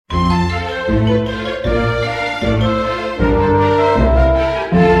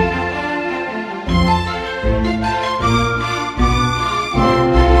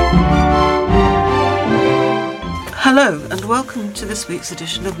welcome to this week's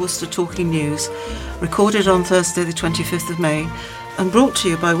edition of Worcester Talking News, recorded on Thursday the 25th of May and brought to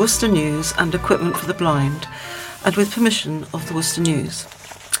you by Worcester News and Equipment for the Blind, and with permission of the Worcester News.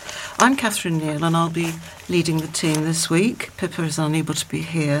 I'm Catherine Neal and I'll be leading the team this week. Pippa is unable to be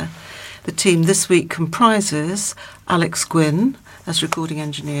here. The team this week comprises Alex Gwynn as recording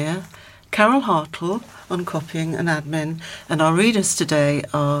engineer, Carol Hartle on copying and admin, and our readers today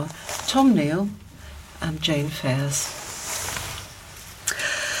are Tom Neal and Jane Fairs.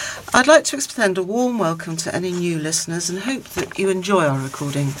 I'd like to extend a warm welcome to any new listeners and hope that you enjoy our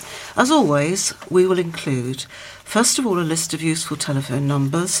recording. As always, we will include, first of all, a list of useful telephone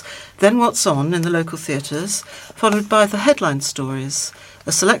numbers, then what's on in the local theatres, followed by the headline stories,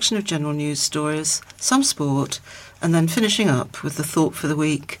 a selection of general news stories, some sport, and then finishing up with the thought for the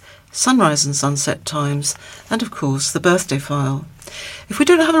week, sunrise and sunset times, and of course the birthday file. If we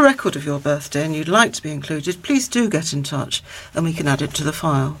don't have a record of your birthday and you'd like to be included, please do get in touch and we can add it to the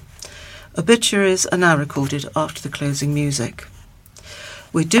file. Obituaries are now recorded after the closing music.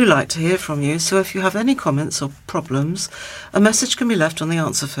 We do like to hear from you, so if you have any comments or problems, a message can be left on the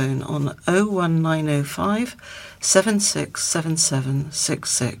answer phone on 01905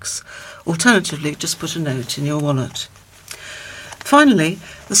 767766. Alternatively, just put a note in your wallet. Finally,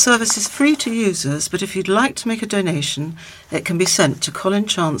 the service is free to users, but if you'd like to make a donation, it can be sent to Colin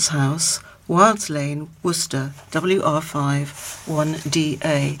Chance House, Wilds Lane, Worcester, WR5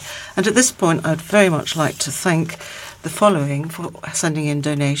 1DA. And at this point, I'd very much like to thank the following for sending in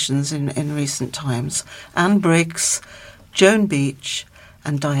donations in recent times: Anne Briggs, Joan Beach,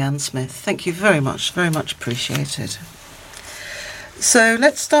 and Diane Smith. Thank you very much appreciated. So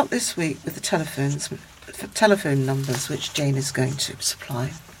let's start this week with the telephone numbers which Jane is going to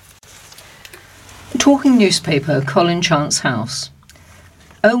supply. Talking newspaper, Colin Chance House,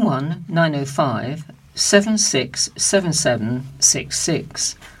 01905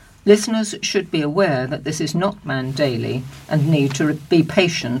 767766. Listeners should be aware that this is not manned daily and need to be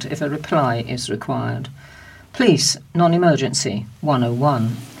patient if a reply is required. Police, non-emergency,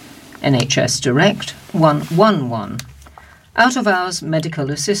 101. NHS Direct, 111. Out of hours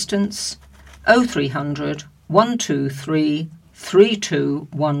medical assistance, 0300 123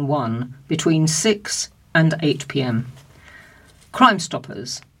 3211 between 6 and 8 p.m. Crime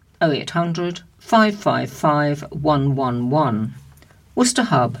Stoppers, 0800 555 111. Worcester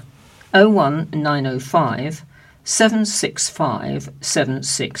Hub, 01905 765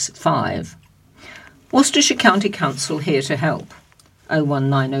 765. Worcestershire County Council here to help,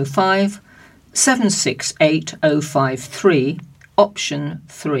 01905 768 053, option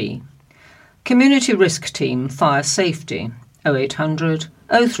 3. Community Risk Team Fire Safety, 0800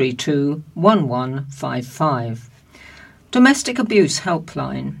 032 1155. Domestic Abuse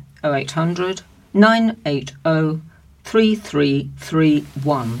Helpline, 0800 980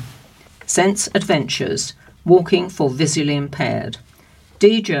 3331. Sense Adventures, Walking for Visually Impaired,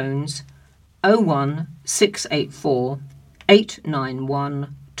 D. Jones, 01684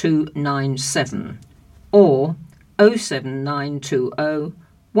 891 297 or 07920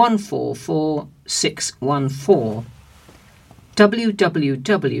 144 614.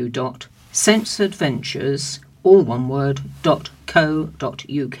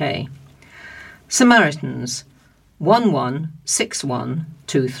 www.senseadventures.co.uk. Samaritans,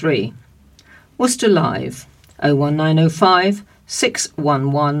 116123. Worcester Live, 01905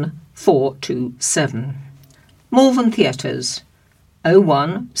 611 427. Malvern Theatres,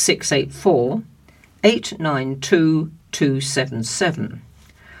 01684 892 277.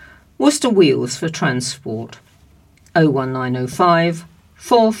 Worcester Wheels for Transport, 01905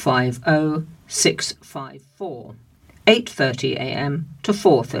 450 654, 8:30 a.m. to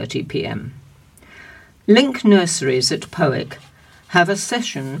 4:30 p.m. Link Nurseries at Powick have a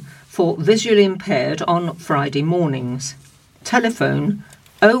session for visually impaired on Friday mornings. Telephone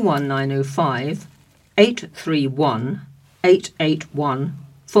 01905 831 881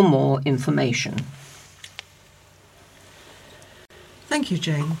 for more information. Thank you,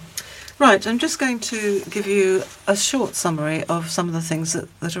 Jane. Right, I'm just going to give you a short summary of some of the things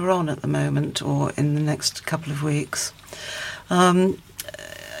that are on at the moment or in the next couple of weeks.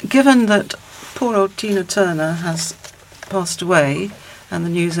 Given that poor old Tina Turner has passed away and the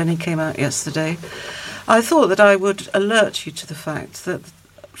news only came out yesterday, I thought that I would alert you to the fact that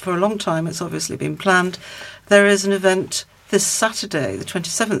for a long time it's obviously been planned. There is an event this Saturday, the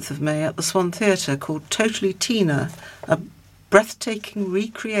 27th of May, at the Swan Theatre called Totally Tina, a breathtaking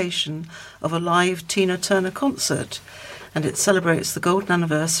recreation of a live Tina Turner concert, and it celebrates the golden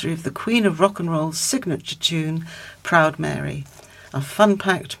anniversary of the Queen of Rock and Roll's signature tune, Proud Mary, a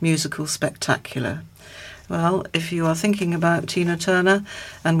fun-packed musical spectacular. Well, if you are thinking about Tina Turner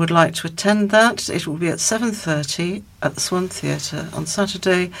and would like to attend that, it will be at 7:30 at the Swan Theatre on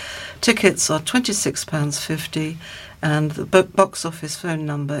Saturday. Tickets are £26.50 and the box office phone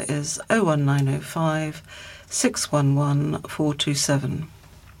number is 01905 611 427.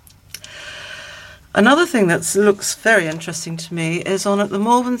 Another thing that looks very interesting to me is on at the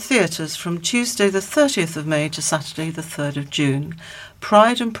Malvern Theatres from Tuesday the 30th of May to Saturday the 3rd of June.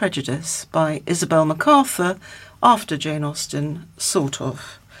 Pride and Prejudice by Isabel MacArthur, after Jane Austen, sort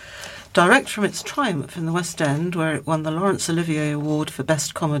of. Direct from its triumph in the West End, where it won the Laurence Olivier Award for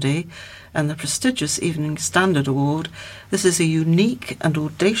Best Comedy and the prestigious Evening Standard Award, this is a unique and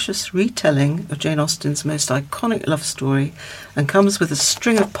audacious retelling of Jane Austen's most iconic love story and comes with a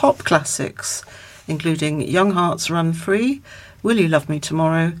string of pop classics, including Young Hearts Run Free, Will You Love Me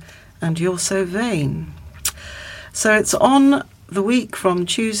Tomorrow, and You're So Vain. So it's on the week from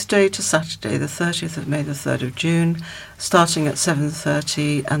Tuesday to Saturday, the 30th of May, the 3rd of June, starting at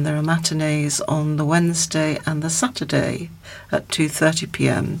 7:30, and there are matinees on the Wednesday and the Saturday at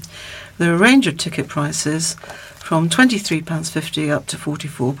 2:30pm. There are a range of ticket prices from £23.50 up to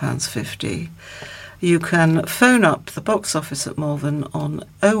 £44.50. You can phone up the box office at Malvern on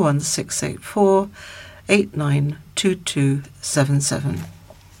 01684 892277.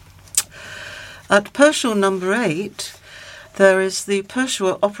 At Pershore number 8, there is the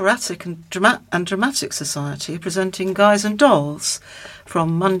Pershore Operatic and Dramatic Society presenting Guys and Dolls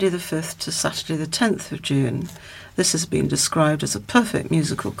from Monday the 5th to Saturday the 10th of June. This has been described as a perfect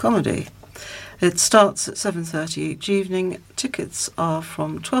musical comedy. It starts at 7:30 each evening. Tickets are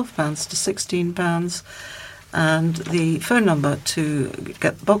from £12 to £16, and the phone number to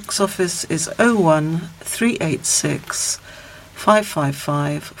get the box office is 01386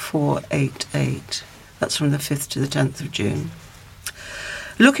 555 488. That's from the 5th to the 10th of June.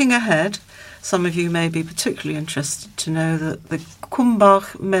 Looking ahead, some of you may be particularly interested to know that the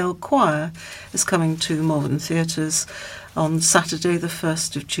Kumbach Male Choir is coming to Malvern Theatres on Saturday the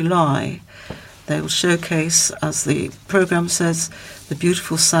 1st of July. They will showcase, as the programme says, the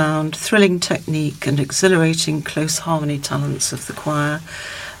beautiful sound, thrilling technique and exhilarating close harmony talents of the choir.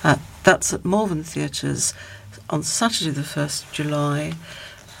 That's at Malvern Theatres on Saturday the 1st of July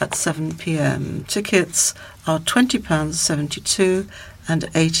at 7pm. Tickets are £20.72 and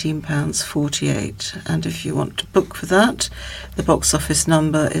 £18.48. And if you want to book for that, the box office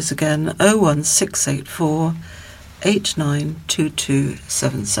number is again 01684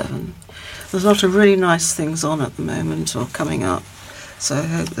 892277. There's a lot of really nice things on at the moment or coming up, so I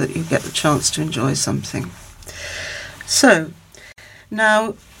hope that you get the chance to enjoy something. So,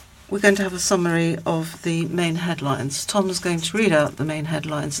 now we're going to have a summary of the main headlines. Tom's going to read out the main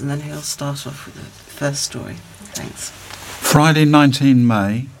headlines and then he'll start off with the first story. Thanks. Friday 19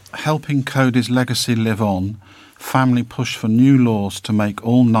 May, helping Cody's legacy live on, family push for new laws to make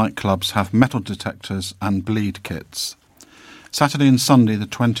all nightclubs have metal detectors and bleed kits. Saturday and Sunday, the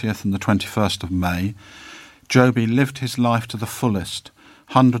 20th and the 21st of May, Joby lived his life to the fullest.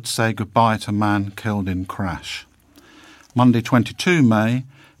 Hundreds say goodbye to man killed in crash. Monday 22 May,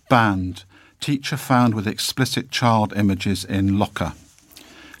 banned. Teacher found with explicit child images in locker.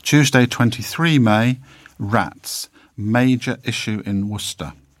 Tuesday 23 May, rats. Major issue in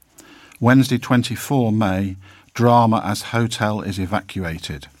Worcester. Wednesday 24 May, drama as hotel is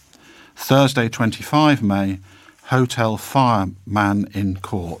evacuated. Thursday 25 May, hotel fireman in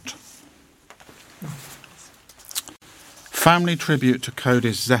court. Family tribute to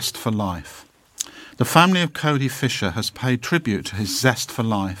Cody's zest for life. The family of Cody Fisher has paid tribute to his zest for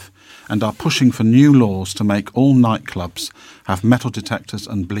life and are pushing for new laws to make all nightclubs have metal detectors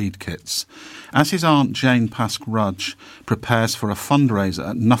and bleed kits. As his aunt Jane Pask Rudge prepares for a fundraiser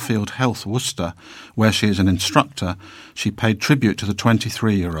at Nuffield Health, Worcester, where she is an instructor, she paid tribute to the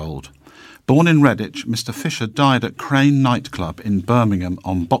 23-year-old. Born in Redditch, Mr. Fisher died at Crane nightclub in Birmingham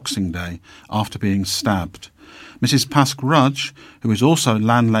on Boxing Day after being stabbed. Mrs. Pask Rudge, who is also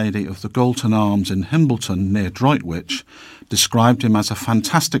landlady of the Galton Arms in Himbleton near Droitwich, described him as a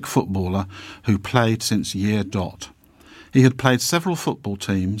fantastic footballer who played since year dot. He had played several football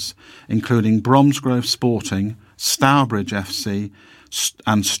teams, including Bromsgrove Sporting, Stourbridge FC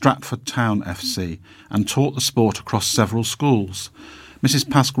and Stratford Town FC, and taught the sport across several schools. Mrs.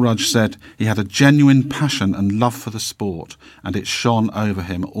 Pask Rudge said he had a genuine passion and love for the sport, and it shone over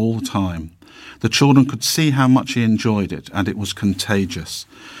him all the time. The children could see how much he enjoyed it, and it was contagious.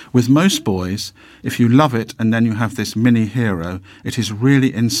 With most boys, if you love it and then you have this mini hero, it is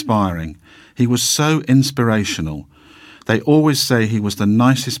really inspiring. He was so inspirational. They always say he was the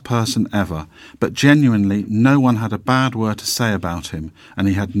nicest person ever, but genuinely no one had a bad word to say about him, and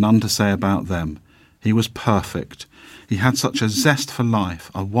he had none to say about them. He was perfect. He had such a zest for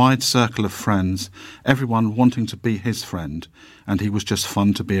life, a wide circle of friends, everyone wanting to be his friend, and he was just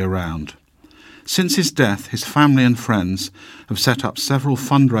fun to be around. Since his death, his family and friends have set up several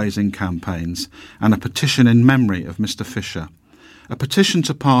fundraising campaigns and a petition in memory of Mr. Fisher. A petition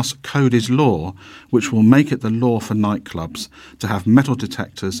to pass Cody's Law, which will make it the law for nightclubs to have metal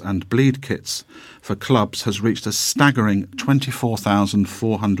detectors and bleed kits for clubs, has reached a staggering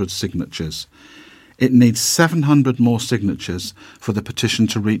 24,400 signatures. It needs 700 more signatures for the petition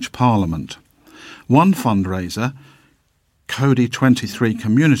to reach Parliament. One fundraiser, Cody 23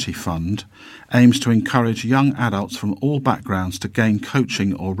 Community Fund, aims to encourage young adults from all backgrounds to gain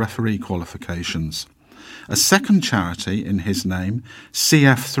coaching or referee qualifications. A second charity in his name,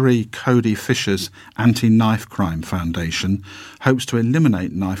 CF3 Cody Fisher's Anti-Knife Crime Foundation, hopes to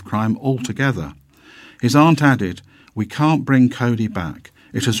eliminate knife crime altogether. His aunt added, "We can't bring Cody back.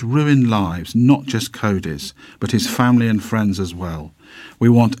 It has ruined lives, not just Cody's, but his family and friends as well. We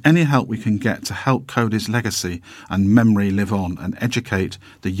want any help we can get to help Cody's legacy and memory live on and educate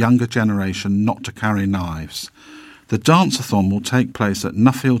the younger generation not to carry knives." The dance-a-thon will take place at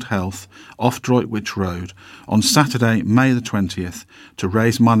Nuffield Heath, off Droitwich Road, on Saturday, May the 20th, to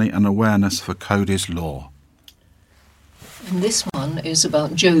raise money and awareness for Cody's Law. And this one is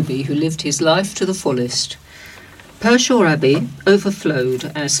about Joby, who lived his life to the fullest. Pershore Abbey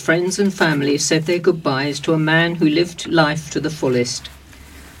overflowed as friends and family said their goodbyes to a man who lived life to the fullest.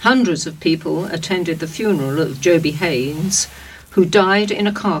 Hundreds of people attended the funeral of Joby Haynes, who died in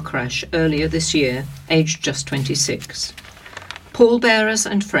a car crash earlier this year, aged just 26. Pallbearers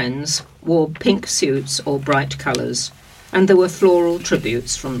and friends wore pink suits or bright colours, and there were floral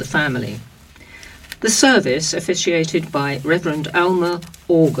tributes from the family. The service, officiated by Reverend Alma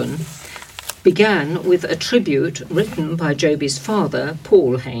Organ, began with a tribute written by Joby's father,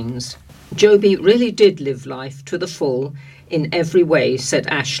 Paul Haynes. Joby really did live life to the full in every way, said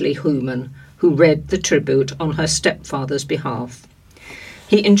Ashley Hooman, who read the tribute on her stepfather's behalf.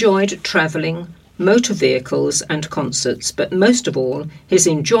 He enjoyed travelling, motor vehicles and concerts, but most of all, his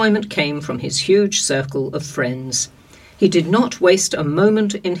enjoyment came from his huge circle of friends. He did not waste a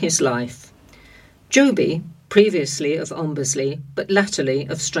moment in his life. Joby, previously of Ombersley, but latterly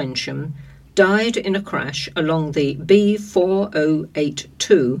of Strensham, died in a crash along the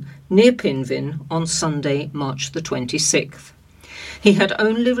B4082 near Pinvin on Sunday, March the 26th. He had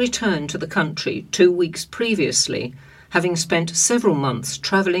only returned to the country 2 weeks previously, having spent several months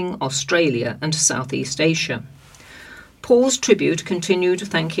travelling Australia and Southeast Asia. Paul's tribute continued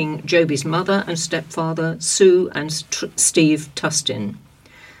thanking Joby's mother and stepfather, Sue and Steve Tustin.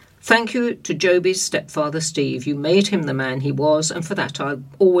 "Thank you to Joby's stepfather, Steve. You made him the man he was, and for that I'll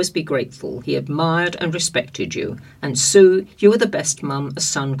always be grateful. He admired and respected you. And Sue, you were the best mum a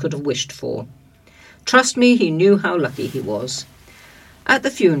son could have wished for. Trust me, he knew how lucky he was." At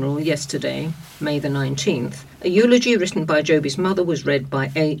the funeral yesterday, May the 19th, a eulogy written by Joby's mother was read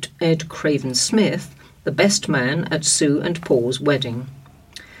by Ed Craven Smith, the best man at Sue and Paul's wedding.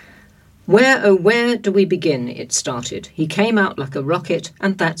 "Where, oh where do we begin?" it started. "He came out like a rocket,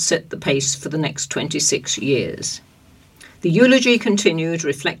 and that set the pace for the next 26 years. The eulogy continued,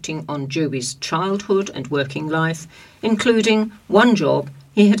 reflecting on Joby's childhood and working life, including one job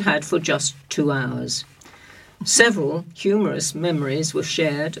he had had for just 2 hours. Several humorous memories were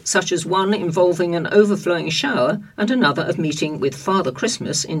shared, such as one involving an overflowing shower and another of meeting with Father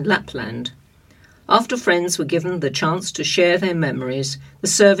Christmas in Lapland. After friends were given the chance to share their memories, the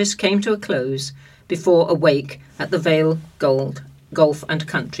service came to a close before a wake at the Vale Golf and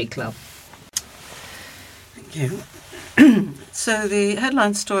Country Club. Thank you. So the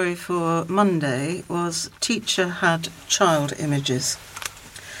headline story for Monday was "Teacher Had Child Images."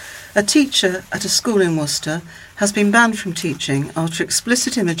 A teacher at a school in Worcester has been banned from teaching after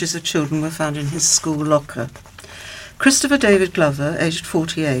explicit images of children were found in his school locker. Christopher David Glover, aged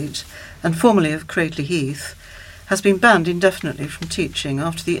 48, and formerly of Cradley Heath, has been banned indefinitely from teaching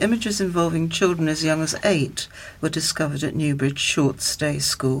after the images involving children as young as 8 were discovered at Newbridge Short Stay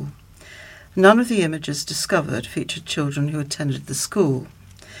School. None of the images discovered featured children who attended the school.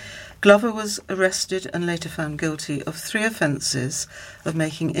 Glover was arrested and later found guilty of 3 offences of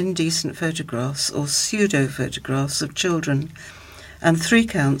making indecent photographs or pseudo-photographs of children, and 3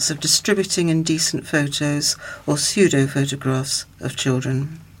 counts of distributing indecent photos or pseudo-photographs of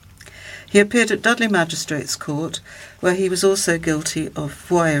children. He appeared at Dudley Magistrates Court, where he was also guilty of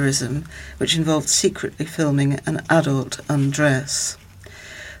voyeurism, which involved secretly filming an adult undress.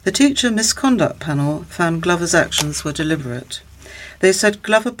 The teacher misconduct panel found Glover's actions were deliberate. They said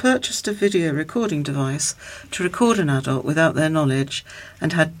Glover purchased a video recording device to record an adult without their knowledge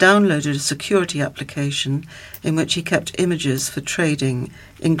and had downloaded a security application in which he kept images for trading,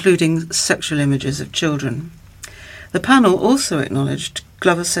 including sexual images of children. The panel also acknowledged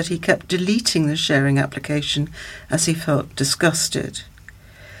Glover said he kept deleting the sharing application as he felt disgusted.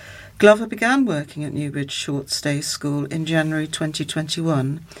 Glover began working at Newbridge Short Stay School in January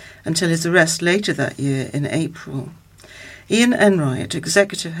 2021 until his arrest later that year in April. Ian Enright,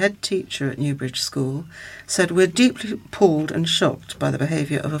 executive head teacher at Newbridge School, said, "We're deeply appalled and shocked by the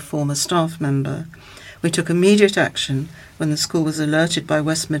behaviour of a former staff member. We took immediate action when the school was alerted by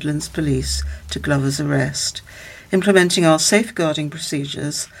West Midlands Police to Glover's arrest, implementing our safeguarding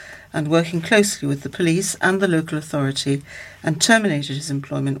procedures and working closely with the police and the local authority, and terminated his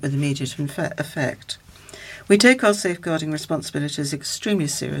employment with immediate effect. We take our safeguarding responsibilities extremely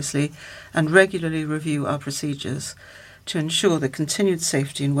seriously and regularly review our procedures to ensure the continued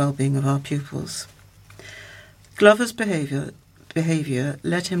safety and well-being of our pupils." Glover's behaviour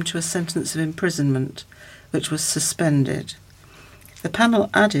led him to a sentence of imprisonment, which was suspended. The panel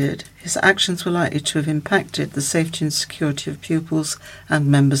added his actions were likely to have impacted the safety and security of pupils and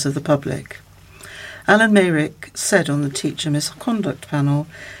members of the public. Alan Mayrick said on the teacher misconduct panel,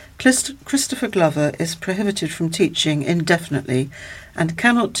 "Christopher Glover is prohibited from teaching indefinitely and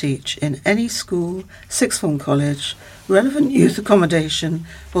cannot teach in any school, sixth form college, relevant youth accommodation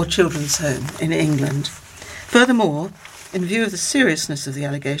or children's home in England. Furthermore, in view of the seriousness of the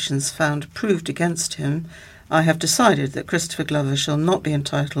allegations proved against him, I have decided that Christopher Glover shall not be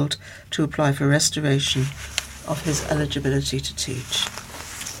entitled to apply for restoration of his eligibility to teach."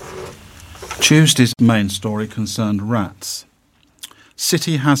 Tuesday's main story concerned rats.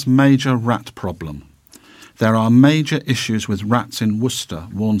 City has major rat problem. There are major issues with rats in Worcester,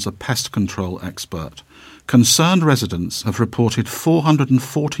 warns a pest control expert. Concerned residents have reported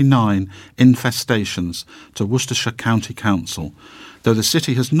 449 infestations to Worcestershire County Council, though the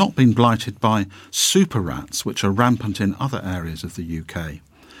city has not been blighted by super rats, which are rampant in other areas of the UK.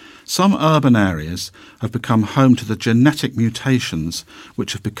 Some urban areas have become home to the genetic mutations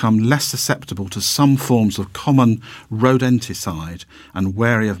which have become less susceptible to some forms of common rodenticide and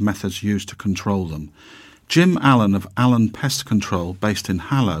wary of methods used to control them. Jim Allen of Allen Pest Control, based in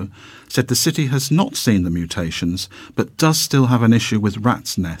Harlow, said the city has not seen the mutations but does still have an issue with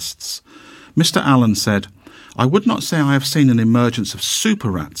rats' nests. Mr. Allen said, "I would not say I have seen an emergence of super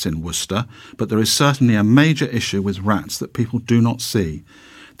rats in Worcester, but there is certainly a major issue with rats that people do not see.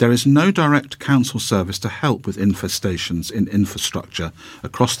 There is no direct council service to help with infestations in infrastructure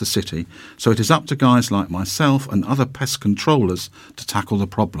across the city, so it is up to guys like myself and other pest controllers to tackle the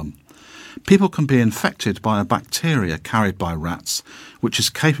problem. People can be infected by a bacteria carried by rats, which is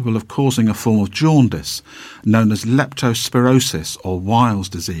capable of causing a form of jaundice, known as leptospirosis or Weil's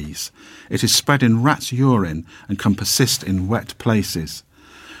disease. It is spread in rats' urine and can persist in wet places.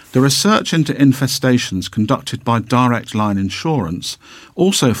 The research into infestations conducted by Direct Line Insurance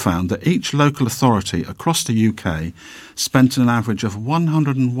also found that each local authority across the UK spent an average of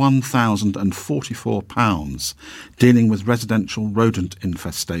 £101,044 dealing with residential rodent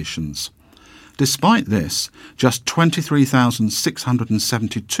infestations. Despite this, just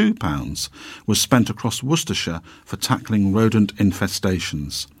 £23,672 was spent across Worcestershire for tackling rodent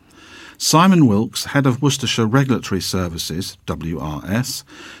infestations. Simon Wilkes, head of Worcestershire Regulatory Services, WRS,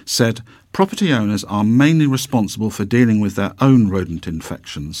 said property owners are mainly responsible for dealing with their own rodent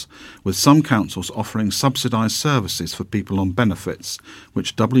infections, with some councils offering subsidised services for people on benefits,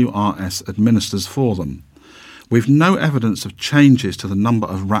 which WRS administers for them. We've no evidence of changes to the number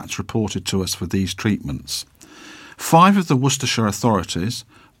of rats reported to us for these treatments. 5 of the Worcestershire authorities,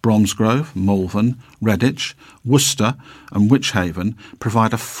 Bromsgrove, Malvern, Redditch, Worcester and Wychavon,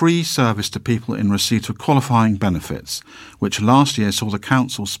 provide a free service to people in receipt of qualifying benefits, which last year saw the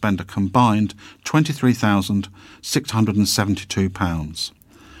council spend a combined £23,672.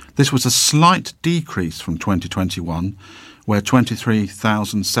 This was a slight decrease from 2021, where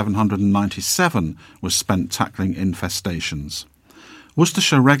 £23,797 was spent tackling infestations.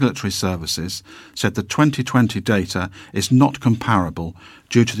 Worcestershire Regulatory Services said the 2020 data is not comparable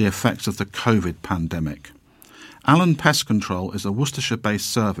due to the effects of the COVID pandemic. Allen Pest Control is a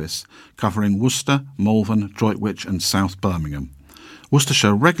Worcestershire-based service covering Worcester, Malvern, Droitwich and South Birmingham.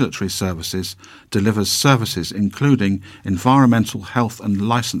 Worcestershire Regulatory Services delivers services including environmental health and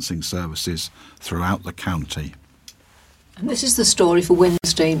licensing services throughout the county. And this is the story for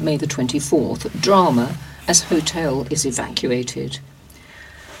Wednesday, May the 24th. Drama as hotel is evacuated.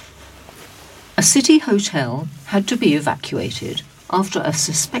 A city hotel had to be evacuated after a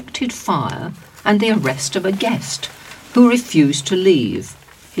suspected fire and the arrest of a guest. who refused to leave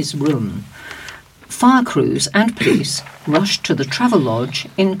his room. Fire crews and police rushed to the Travelodge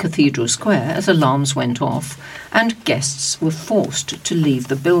in Cathedral Square as alarms went off, and guests were forced to leave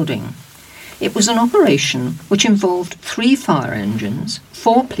the building. It was an operation which involved 3 fire engines,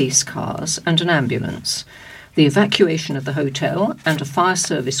 4 police cars and an ambulance, the evacuation of the hotel and a fire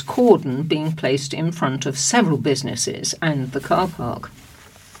service cordon being placed in front of several businesses and the car park.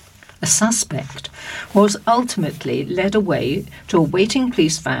 A suspect was ultimately led away to a waiting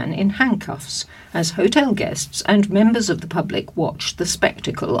police van in handcuffs as hotel guests and members of the public watched the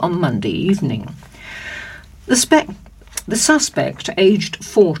spectacle on Monday evening. The suspect, aged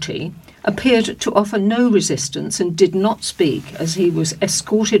 40, appeared to offer no resistance and did not speak as he was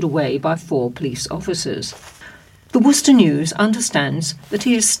escorted away by 4 police officers. The Worcester News understands that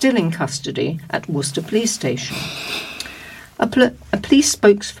he is still in custody at Worcester Police Station. A police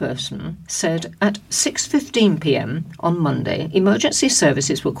spokesperson said at 6:15 p.m. on Monday, emergency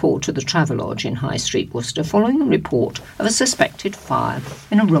services were called to the Travelodge in High Street, Worcester, following a report of a suspected fire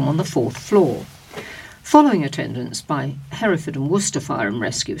in a room on the 4th floor. Following attendance by Hereford and Worcester Fire and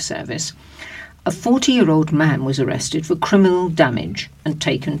Rescue Service, a 40-year-old man was arrested for criminal damage and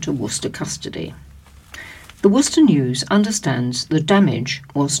taken to Worcester custody. The Worcester News understands the damage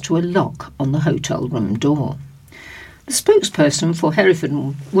was to a lock on the hotel room door. The spokesperson for Hereford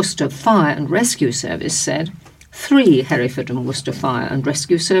and Worcester Fire and Rescue Service said 3 Hereford and Worcester Fire and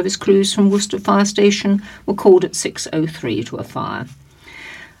Rescue Service crews from Worcester Fire Station were called at 6:03 to a fire.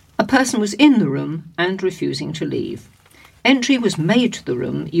 A person was in the room and refusing to leave. Entry was made to the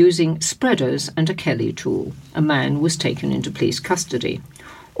room using spreaders and a Kelly tool. A man was taken into police custody.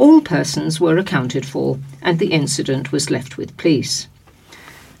 All persons were accounted for and the incident was left with police.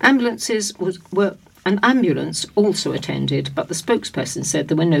 An ambulance also attended, but the spokesperson said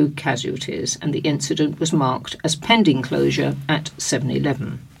there were no casualties and the incident was marked as pending closure at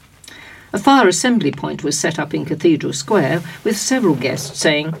 7-Eleven. A fire assembly point was set up in Cathedral Square with several guests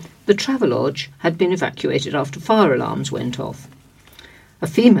saying the Travelodge had been evacuated after fire alarms went off. A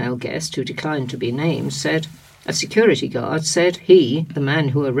female guest, who declined to be named, said a security guard said he, the man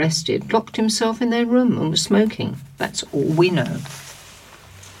who arrested, locked himself in their room and was smoking. That's all we know.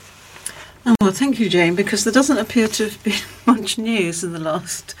 Oh, well, thank you, Jane, because there doesn't appear to have been much news in the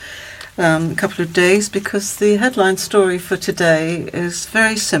last couple of days, because the headline story for today is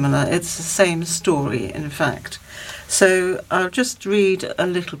very similar. It's the same story, in fact. So I'll just read a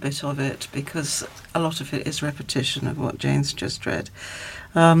little bit of it, because a lot of it is repetition of what Jane's just read.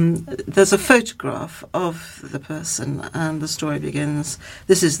 There's a photograph of the person, and the story begins,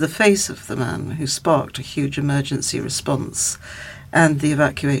 "This is the face of the man who sparked a huge emergency response and the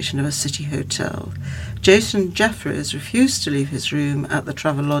evacuation of a city hotel. Jason Jeffries refused to leave his room at the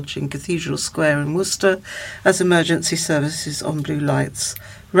Travelodge in Cathedral Square in Worcester as emergency services on blue lights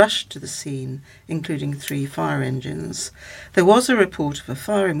rushed to the scene, including 3 fire engines. There was a report of a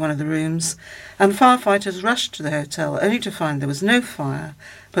fire in one of the rooms, and firefighters rushed to the hotel only to find there was no fire,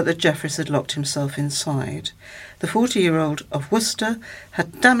 but that Jeffries had locked himself inside. The 40-year-old of Worcester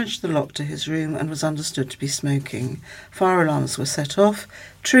had damaged the lock to his room and was understood to be smoking. Fire alarms were set off,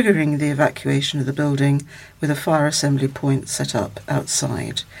 triggering the evacuation of the building, with a fire assembly point set up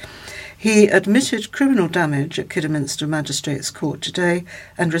outside. He admitted criminal damage at Kidderminster Magistrates Court today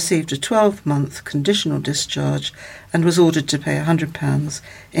and received a 12-month conditional discharge and was ordered to pay £100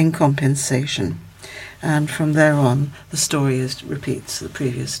 in compensation." And from there on, the story repeats the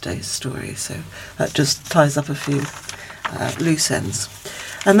previous day's story. So that just ties up a few loose ends.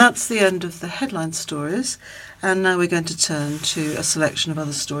 And that's the end of the headline stories. And now we're going to turn to a selection of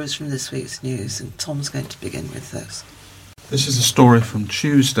other stories from this week's news. And Tom's going to begin with those. This is a story from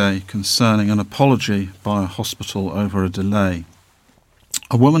Tuesday concerning an apology by a hospital over a delay.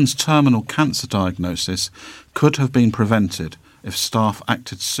 A woman's terminal cancer diagnosis could have been prevented if staff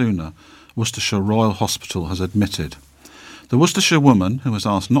acted sooner, Worcestershire Royal Hospital has admitted. The Worcestershire woman, who was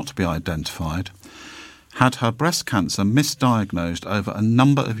asked not to be identified, had her breast cancer misdiagnosed over a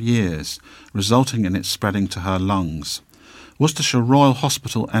number of years, resulting in it spreading to her lungs. Worcestershire Royal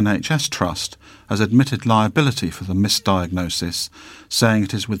Hospital NHS Trust has admitted liability for the misdiagnosis, saying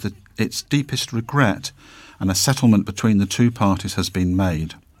it is with its deepest regret, and a settlement between the 2 parties has been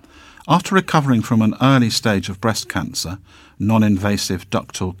made. After recovering from an early stage of breast cancer, non-invasive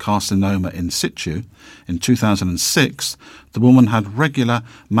ductal carcinoma in situ, in 2006, the woman had regular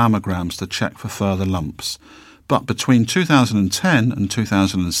mammograms to check for further lumps. But between 2010 and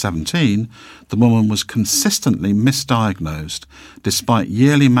 2017, the woman was consistently misdiagnosed, despite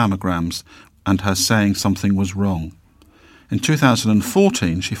yearly mammograms and her saying something was wrong. In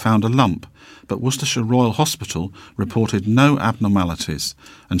 2014, she found a lump, but Worcestershire Royal Hospital reported no abnormalities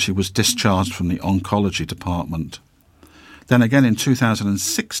and she was discharged from the oncology department. Then again in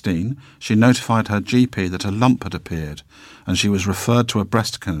 2016, she notified her GP that a lump had appeared and she was referred to a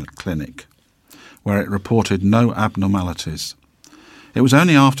breast clinic, where it reported no abnormalities. It was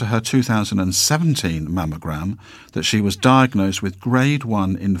only after her 2017 mammogram that she was diagnosed with grade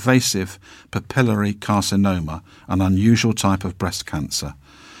 1 invasive papillary carcinoma, an unusual type of breast cancer.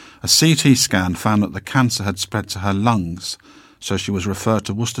 A CT scan found that the cancer had spread to her lungs, so she was referred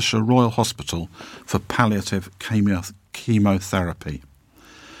to Worcestershire Royal Hospital for palliative chemotherapy.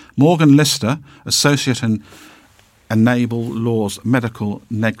 Morgan Lister, Associate in Enable Law's medical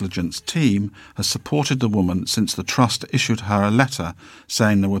negligence team, has supported the woman since the Trust issued her a letter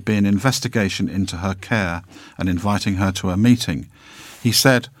saying there would be an investigation into her care and inviting her to a meeting. He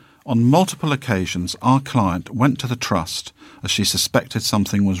said, "On multiple occasions our client went to the Trust as she suspected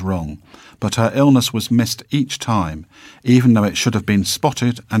something was wrong, but her illness was missed each time, even though it should have been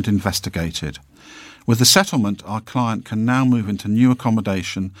spotted and investigated. With the settlement, our client can now move into new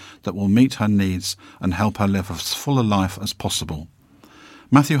accommodation that will meet her needs and help her live as full a life as possible."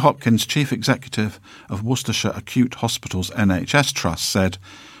 Matthew Hopkins, Chief Executive of Worcestershire Acute Hospitals NHS Trust, said,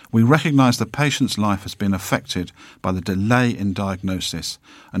 "We recognise the patient's life has been affected by the delay in diagnosis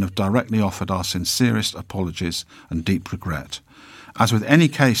and have directly offered our sincerest apologies and deep regret. As with any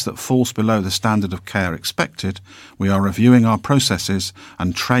case that falls below the standard of care expected, we are reviewing our processes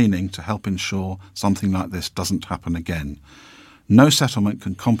and training to help ensure something like this doesn't happen again. No settlement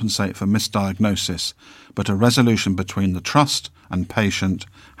can compensate for misdiagnosis, but a resolution between the Trust and patient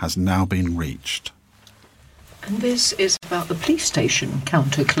has now been reached." And this is about the police station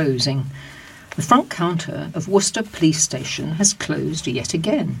counter closing. The front counter of Worcester Police Station has closed yet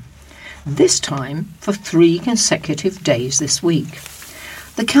again, this time for 3 consecutive days this week.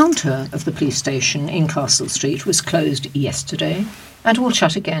 The counter of the police station in Castle Street was closed yesterday and will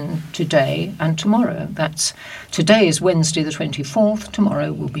shut again today and tomorrow. Today is Wednesday the 24th,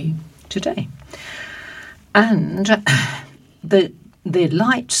 tomorrow will be today. And the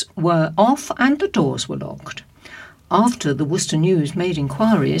lights were off and the doors were locked. After the Worcester News made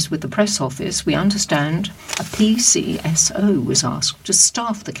inquiries with the press office, we understand a PCSO was asked to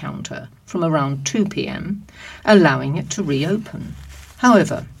staff the counter from around 2 p.m, allowing it to reopen.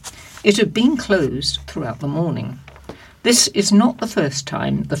 However, it had been closed throughout the morning. This is not the first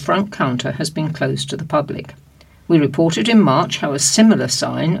time the front counter has been closed to the public. We reported in March how a similar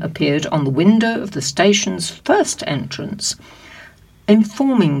sign appeared on the window of the station's first entrance,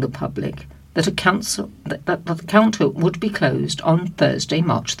 informing the public that the counter would be closed on Thursday,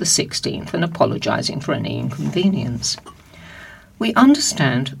 March the 16th, and apologising for any inconvenience. We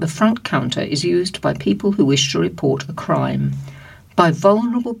understand the front counter is used by people who wish to report a crime, by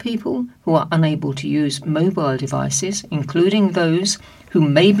vulnerable people who are unable to use mobile devices, including those who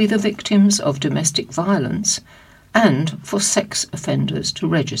may be the victims of domestic violence, and for sex offenders to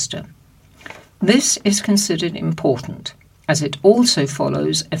register. This is considered important, as it also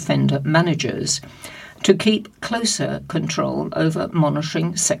follows offender managers to keep closer control over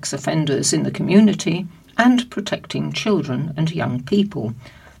monitoring sex offenders in the community and protecting children and young people.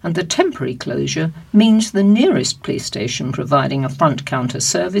 And the temporary closure means the nearest police station providing a front counter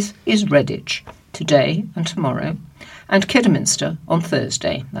service is Redditch, today and tomorrow, and Kidderminster on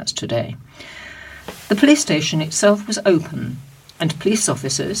Thursday, that's today. The police station itself was open, and police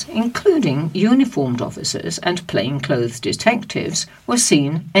officers, including uniformed officers and plainclothes detectives, were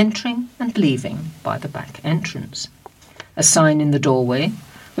seen entering and leaving by the back entrance. A sign in the doorway,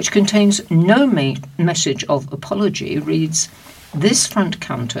 which contains no message of apology, reads, "This front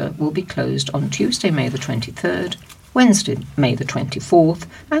counter will be closed on Tuesday, May the 23rd, Wednesday, May the 24th,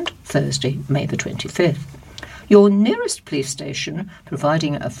 and Thursday, May the 25th. Your nearest police station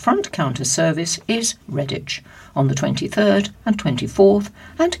providing a front counter service is Redditch on the 23rd and 24th,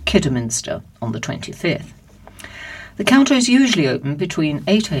 and Kidderminster on the 25th. The counter is usually open between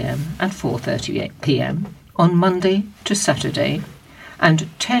 8 a.m. and 4:30 p.m. on Monday to Saturday, and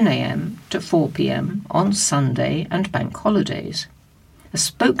 10 a.m. to 4 p.m. on Sunday and bank holidays." A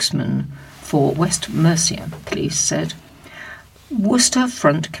spokesman for West Mercia Police said, "Worcester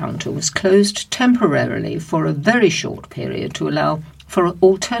front counter was closed temporarily for a very short period to allow for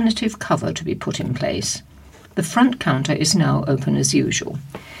alternative cover to be put in place. The front counter is now open as usual.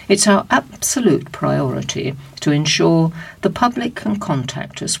 It's our absolute priority to ensure the public can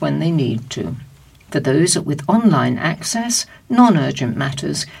contact us when they need to. For those with online access, non-urgent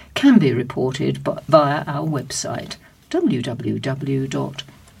matters can be reported via our website,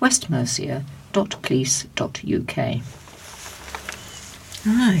 www.westmercia.police.uk.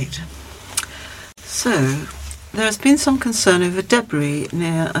 Right. So, there has been some concern over debris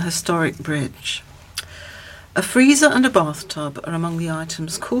near a historic bridge. A freezer and a bathtub are among the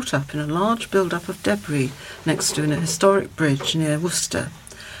items caught up in a large build-up of debris next to a historic bridge near Worcester.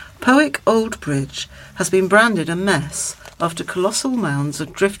 Powick Old Bridge has been branded a mess after colossal mounds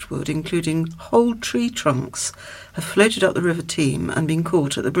of driftwood, including whole tree trunks, have floated up the River Teme and been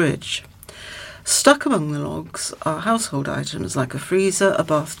caught at the bridge. Stuck among the logs are household items like a freezer, a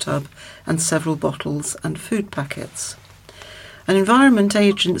bathtub, and several bottles and food packets. An Environment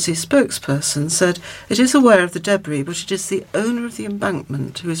Agency spokesperson said it is aware of the debris, but it is the owner of the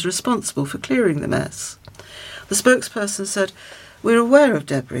embankment who is responsible for clearing the mess. The spokesperson said, "We're aware of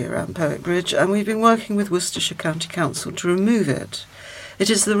debris around Powick Bridge and we've been working with Worcestershire County Council to remove it. It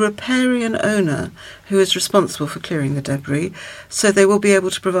is the riparian owner who is responsible for clearing the debris, so they will be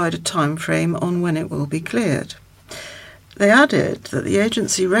able to provide a time frame on when it will be cleared." They added that the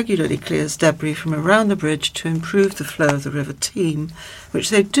agency regularly clears debris from around the bridge to improve the flow of the River Teme,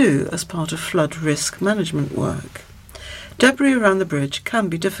 which they do as part of flood risk management work. Debris around the bridge can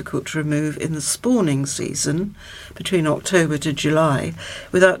be difficult to remove in the spawning season, between October to July,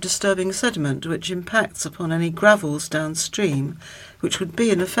 without disturbing sediment, which impacts upon any gravels downstream, which would be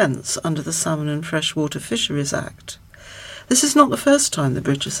an offence under the Salmon and Freshwater Fisheries Act. This is not the first time the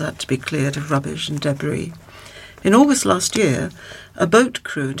bridge has had to be cleared of rubbish and debris. In August last year, a boat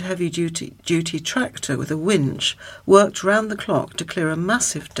crew and heavy-duty tractor with a winch worked round the clock to clear a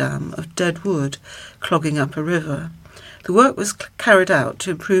massive dam of dead wood clogging up a river. The work was carried out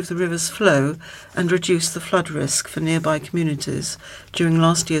to improve the river's flow and reduce the flood risk for nearby communities during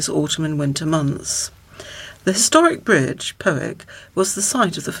last year's autumn and winter months. The historic bridge, Powick, was the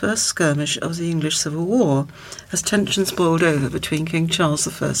site of the first skirmish of the English Civil War, as tensions boiled over between King Charles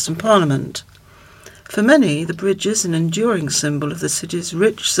I and Parliament. For many, the bridge is an enduring symbol of the city's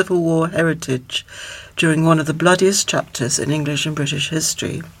rich Civil War heritage during one of the bloodiest chapters in English and British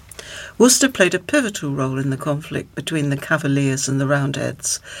history. Worcester played a pivotal role in the conflict between the Cavaliers and the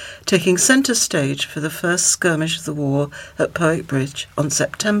Roundheads, taking centre stage for the first skirmish of the war at Powick Bridge on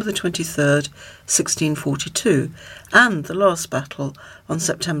September the 23rd, 1642, and the last battle on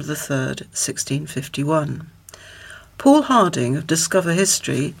September the 3rd, 1651. Paul Harding of Discover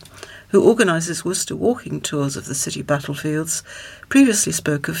History, who organises Worcester walking tours of the city battlefields, previously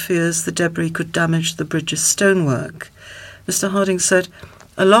spoke of fears the debris could damage the bridge's stonework. Mr. Harding said,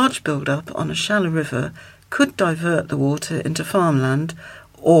 "A large build-up on a shallow river could divert the water into farmland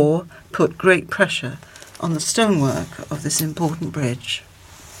or put great pressure on the stonework of this important bridge."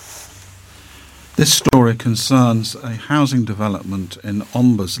 This story concerns a housing development in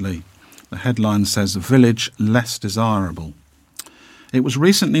Ombersley. The headline says, "Village Less Desirable." It was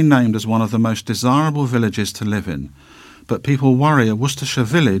recently named as one of the most desirable villages to live in, but people worry a Worcestershire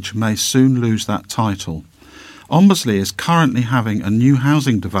village may soon lose that title. Ombersley is currently having a new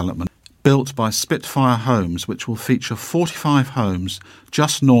housing development built by Spitfire Homes, which will feature 45 homes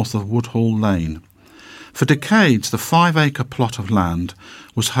just north of Woodhall Lane. For decades, the 5-acre plot of land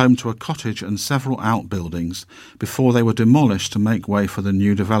was home to a cottage and several outbuildings before they were demolished to make way for the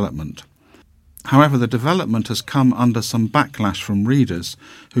new development. However, the development has come under some backlash from readers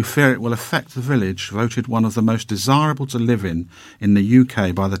who fear it will affect the village, voted one of the most desirable to live in the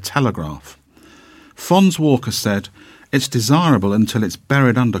UK by The Telegraph. Fons Walker said, "It's desirable until it's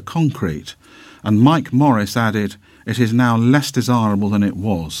buried under concrete," and Mike Morris added, "It is now less desirable than it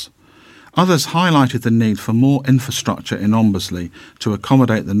was." Others highlighted the need for more infrastructure in Ombersley to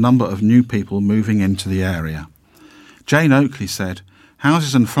accommodate the number of new people moving into the area. Jane Oakley said,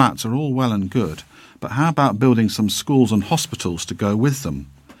 "Houses and flats are all well and good, but how about building some schools and hospitals to go with them?"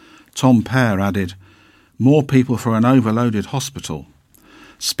 Tom Pear added, "More people for an overloaded hospital."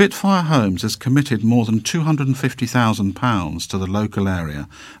 Spitfire Homes has committed more than £250,000 to the local area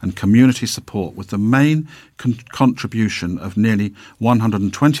and community support, with the main contribution of nearly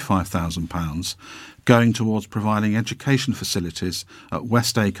 £125,000 going towards providing education facilities at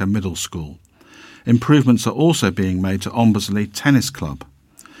Westacre Middle School. Improvements are also being made to Ombersley Tennis Club.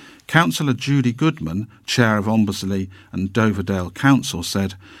 Councillor Judy Goodman, chair of Ombersley and Doverdale Council,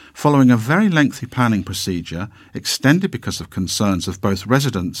 said, "Following a very lengthy planning procedure, extended because of concerns of both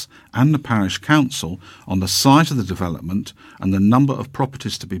residents and the parish council on the size of the development and the number of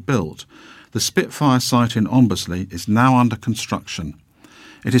properties to be built, the Spitfire site in Ombersley is now under construction.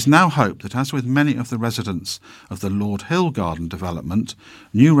 It is now hoped that, as with many of the residents of the Lord Hill Garden development,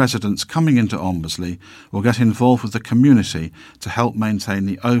 new residents coming into Ombersley will get involved with the community to help maintain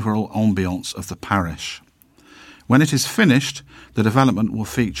the overall ambience of the parish." When it is finished, the development will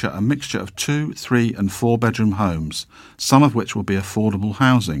feature a mixture of 2, 3 and 4 bedroom homes, some of which will be affordable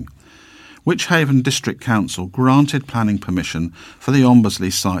housing. Wychhaven District Council granted planning permission for the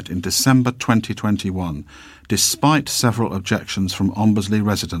Ombersley site in December 2021, despite several objections from Ombersley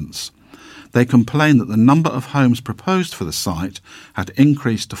residents. They complained that the number of homes proposed for the site had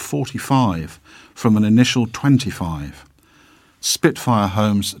increased to 45 from an initial 25. Spitfire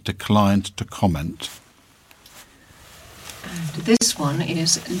Homes declined to comment. And this one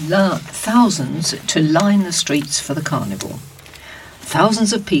is thousands to line the streets for the carnival.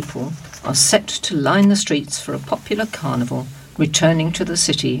 Thousands of people are set to line the streets for a popular carnival returning to the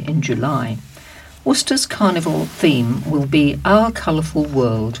city in July. Worcester's carnival theme will be Our Colourful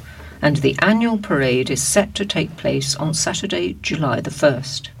World, and the annual parade is set to take place on Saturday, July the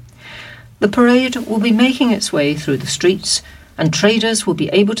 1st. The parade will be making its way through the streets, and traders will be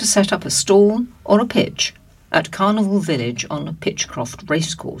able to set up a stall or a pitch at Carnival Village on Pitchcroft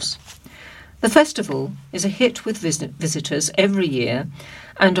Racecourse. The festival is a hit with visitors every year,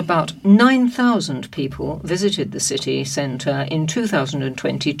 and about 9,000 people visited the city centre in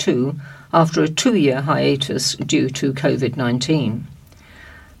 2022 after a 2-year hiatus due to COVID-19.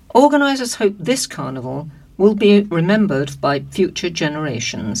 Organisers hope this carnival will be remembered by future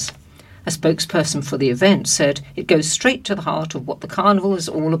generations. A spokesperson for the event said it goes straight to the heart of what the carnival is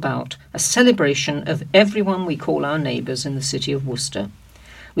all about, a celebration of everyone we call our neighbours in the city of Worcester.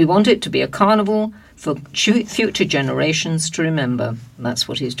 We want it to be a carnival for future generations to remember. That's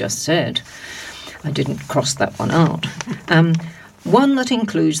what he's just said. I didn't cross that one out. One that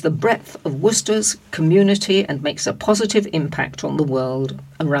includes the breadth of Worcester's community and makes a positive impact on the world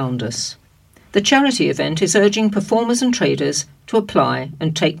around us. The charity event is urging performers and traders to apply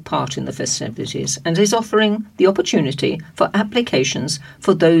and take part in the festivities and is offering the opportunity for applications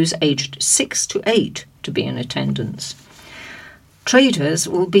for those aged 6 to 8 to be in attendance. Traders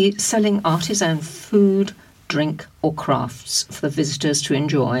will be selling artisan food, drink or crafts for the visitors to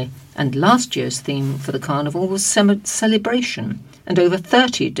enjoy, and last year's theme for the carnival was celebration, and over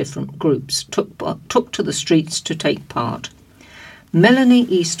 30 different groups took to the streets to take part. Melanie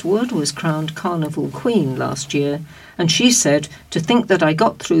Eastwood was crowned Carnival Queen last year, and she said, "To think that I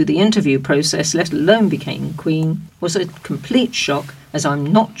got through the interview process, let alone became Queen, was a complete shock, as I'm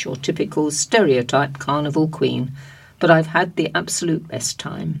not your typical stereotype Carnival Queen, but I've had the absolute best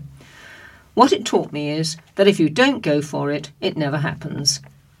time. What it taught me is that if you don't go for it, it never happens.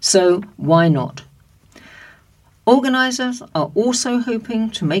 So why not?" Organisers are also hoping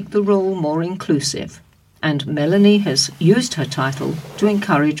to make the role more inclusive, and Melanie has used her title to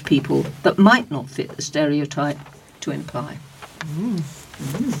encourage people that might not fit the stereotype to imply.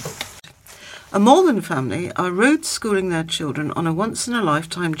 A Malvern family are road schooling their children on a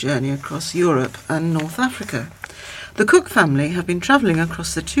once-in-a-lifetime journey across Europe and North Africa. The Cook family have been travelling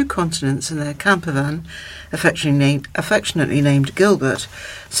across the 2 continents in their camper van, affectionately named Gilbert,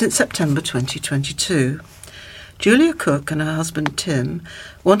 since September 2022. Julia Cook and her husband Tim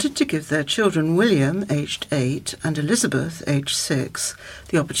wanted to give their children William, aged 8, and Elizabeth, aged 6,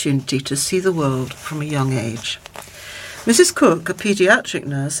 the opportunity to see the world from a young age. Mrs. Cook, a paediatric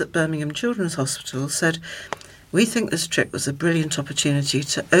nurse at Birmingham Children's Hospital, said, "We think this trip was a brilliant opportunity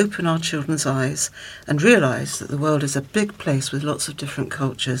to open our children's eyes and realise that the world is a big place with lots of different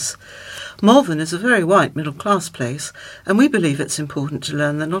cultures. Malvern is a very white middle-class place, and we believe it's important to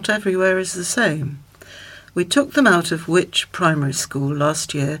learn that not everywhere is the same." We took them out of Wych Primary School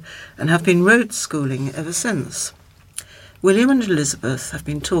last year and have been road schooling ever since. William and Elizabeth have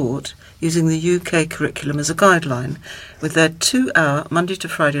been taught using the UK curriculum as a guideline, with their 2-hour Monday to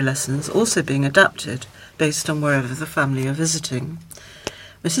Friday lessons also being adapted based on wherever the family are visiting.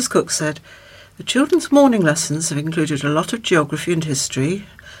 Mrs. Cook said, "The children's morning lessons have included a lot of geography and history,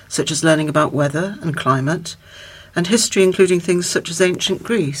 such as learning about weather and climate, and history including things such as ancient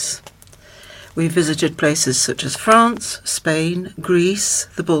Greece. We visited places such as France, Spain, Greece,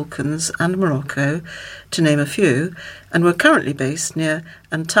 the Balkans and Morocco, to name a few, and we're currently based near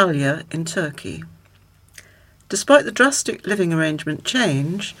Antalya in Turkey." Despite the drastic living arrangement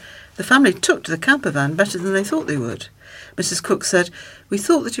change, the family took to the camper van better than they thought they would. Mrs. Cook said, "We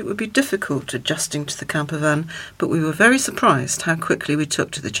thought that it would be difficult adjusting to the camper van, but we were very surprised how quickly we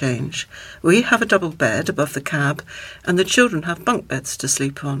took to the change. We have a double bed above the cab, and the children have bunk beds to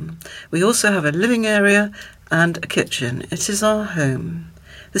sleep on. We also have a living area and a kitchen. It is our home.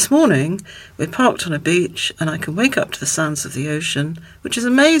 This morning, we're parked on a beach, and I can wake up to the sounds of the ocean, which is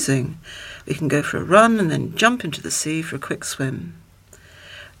amazing. We can go for a run and then jump into the sea for a quick swim."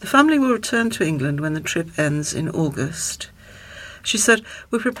 The family will return to England when the trip ends in August. She said,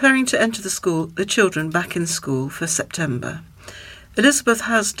 "We're preparing to enter the children back in school for September. Elizabeth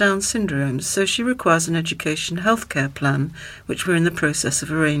has Down syndrome, so she requires an education healthcare plan, which we're in the process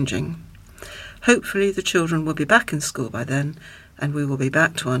of arranging. Hopefully the children will be back in school by then, and we will be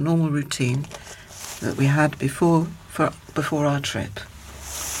back to our normal routine that we had before our trip."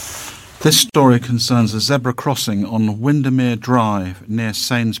 This story concerns a zebra crossing on Windermere Drive near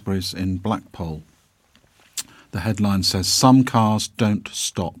Sainsbury's in Blackpool. The headline says, "Some cars don't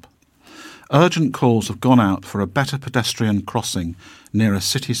stop." Urgent calls have gone out for a better pedestrian crossing near a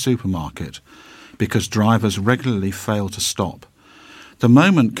city supermarket because drivers regularly fail to stop. The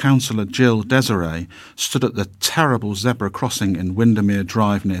moment Councillor Jill Desiree stood at the terrible zebra crossing in Windermere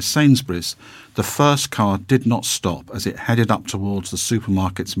Drive near Sainsbury's, the first car did not stop as it headed up towards the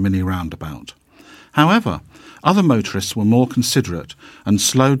supermarket's mini roundabout. However, other motorists were more considerate and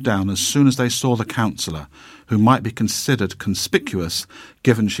slowed down as soon as they saw the councillor, who might be considered conspicuous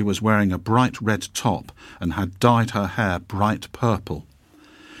given she was wearing a bright red top and had dyed her hair bright purple.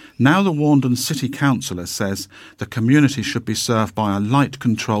 Now the Warndon City Councillor says the community should be served by a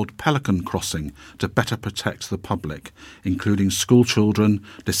light-controlled pelican crossing to better protect the public, including school children,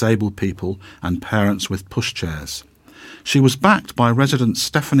 disabled people and parents with pushchairs. She was backed by resident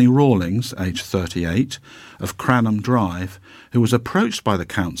Stephanie Rawlings, aged 38, of Cranham Drive, who was approached by the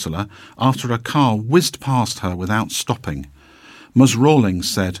councillor after a car whizzed past her without stopping. Ms Rawlings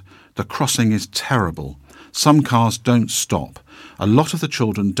said, "The crossing is terrible. Some cars don't stop. A lot of the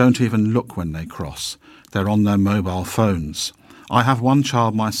children don't even look when they cross. They're on their mobile phones. I have one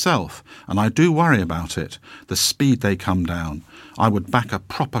child myself, and I do worry about it, the speed they come down. I would back a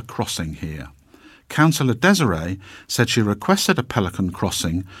proper crossing here." Councillor Desiree said she requested a pelican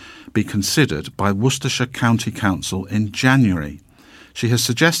crossing be considered by Worcestershire County Council in January. She has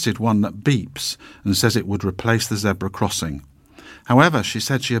suggested one that beeps and says it would replace the zebra crossing. However, she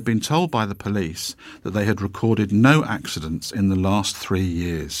said she had been told by the police that they had recorded no accidents in the last 3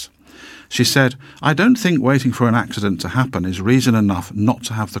 years. She said, "I don't think waiting for an accident to happen is reason enough not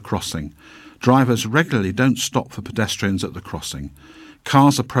to have the crossing. Drivers regularly don't stop for pedestrians at the crossing.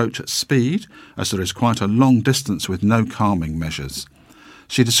 Cars approach at speed, as there is quite a long distance with no calming measures."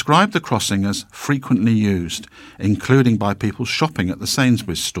 She described the crossing as frequently used, including by people shopping at the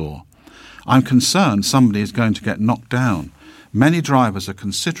Sainsbury's store. "I'm concerned somebody is going to get knocked down. Many drivers are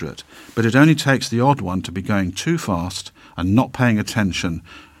considerate, but it only takes the odd one to be going too fast and not paying attention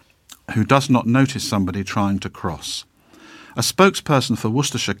who does not notice somebody trying to cross." A spokesperson for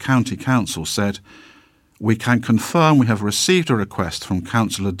Worcestershire County Council said, "We can confirm we have received a request from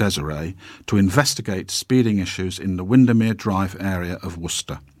Councillor Desiree to investigate speeding issues in the Windermere Drive area of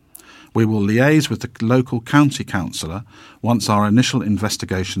Worcester. We will liaise with the local county councillor once our initial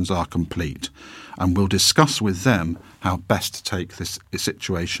investigations are complete, and will discuss with them how best to take this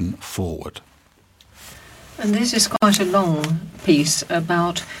situation forward." And this is quite a long piece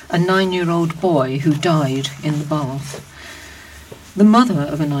about a 9-year-old boy who died in the bath. The mother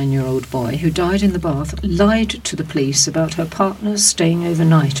of a 9-year-old boy who died in the bath lied to the police about her partners staying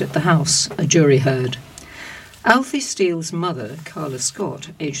overnight at the house, a jury heard. Alfie Steele's mother, Carla Scott,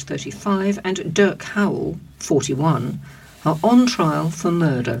 aged 35, and Dirk Howell, 41, are on trial for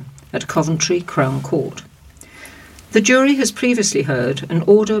murder at Coventry Crown Court. The jury has previously heard an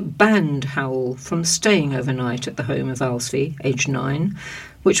order banned Howell from staying overnight at the home of Alfie, aged 9,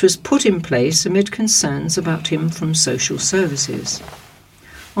 which was put in place amid concerns about him from social services.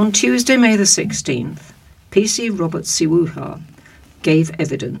 On Tuesday, May the 16th, PC Robert Siwuha gave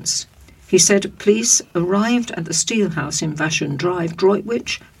evidence. He said police arrived at the Steelhouse in Vashon Drive,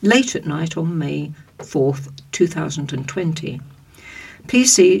 Droitwich, late at night on May 4th, 2020.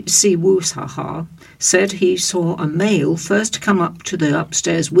 PC Siwuha said he saw a male first come up to the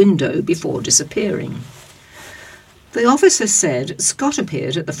upstairs window before disappearing. The officer said Scott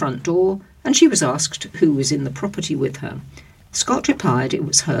appeared at the front door and she was asked who was in the property with her. Scott replied it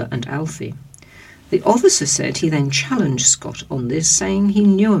was her and Alfie. The officer said he then challenged Scott on this, saying he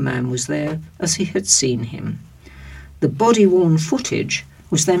knew a man was there as he had seen him. The body-worn footage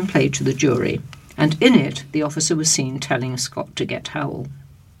was then played to the jury, and in it the officer was seen telling Scott to get Howell.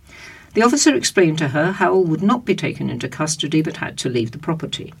 The officer explained to her Howell would not be taken into custody but had to leave the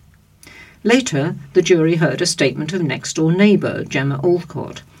property. Later, the jury heard a statement of next-door neighbour, Gemma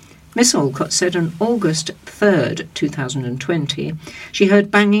Olcott. Miss Olcott said on August 3rd, 2020, she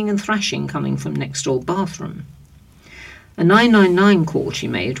heard banging and thrashing coming from next-door bathroom. A 999 call she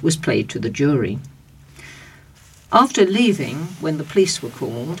made was played to the jury. After leaving, when the police were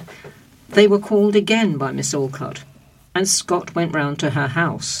called, they were called again by Miss Olcott, and Scott went round to her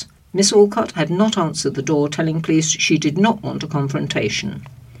house, Miss Alcott had not answered the door, telling police she did not want a confrontation.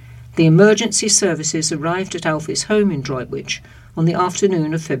 The emergency services arrived at Alfie's home in Droitwich on the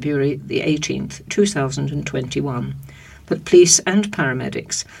afternoon of February the 18th, 2021, but police and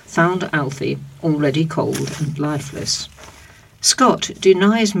paramedics found Alfie already cold and lifeless. Scott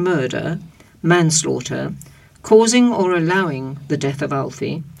denies murder, manslaughter, causing or allowing the death of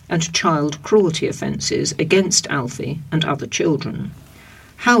Alfie, and child cruelty offences against Alfie and other children.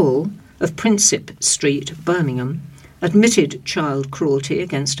 Howell, of Prinsip Street, Birmingham, admitted child cruelty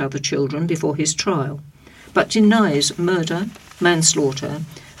against other children before his trial, but denies murder, manslaughter,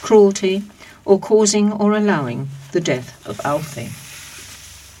 cruelty, or causing or allowing the death of Alfie.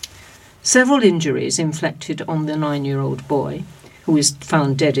 Several injuries inflicted on the 9-year-old boy, who was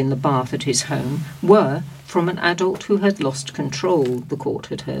found dead in the bath at his home, were from an adult who had lost control, the court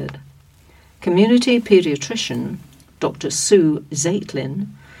had heard. Community paediatrician Dr. Sue Zeitlin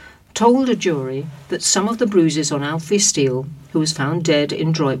told a jury that some of the bruises on Alfie Steele, who was found dead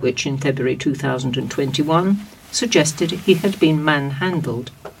in Droitwich in February 2021, suggested he had been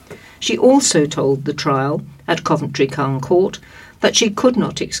manhandled. She also told the trial at Coventry Crown Court that she could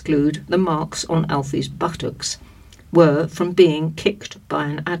not exclude the marks on Alfie's buttocks were from being kicked by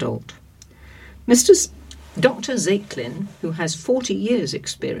an adult. Dr. Zeitlin, who has 40 years'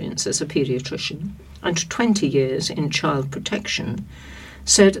 experience as a paediatrician and 20 years in child protection,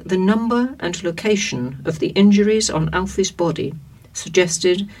 said the number and location of the injuries on Alfie's body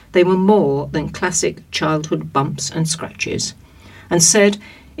suggested they were more than classic childhood bumps and scratches, and said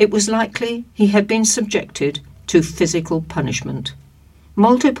it was likely he had been subjected to physical punishment.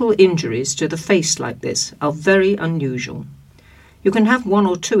 Multiple injuries to the face like this are very unusual. You can have 1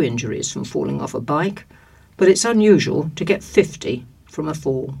 or 2 injuries from falling off a bike, but it's unusual to get 50 from a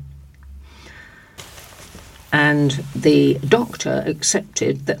fall. And the doctor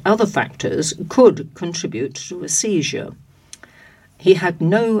accepted that other factors could contribute to a seizure. He had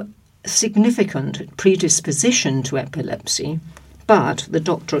no significant predisposition to epilepsy, but the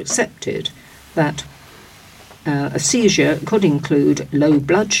doctor accepted that a seizure could include low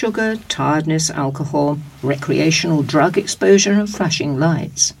blood sugar, tiredness, alcohol, recreational drug exposure and flashing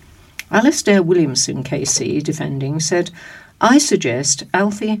lights. Alistair Williamson, KC, defending, said, "I suggest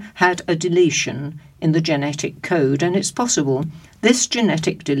Alfie had a deletion in the genetic code, and it's possible this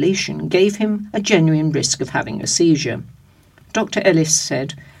genetic deletion gave him a genuine risk of having a seizure." Dr. Ellis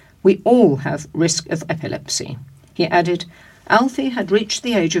said, "We all have risk of epilepsy." He added, "Alfie had reached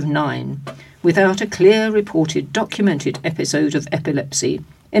the age of 9 without a clear reported documented episode of epilepsy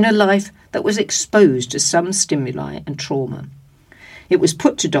in a life that was exposed to some stimuli and trauma. It was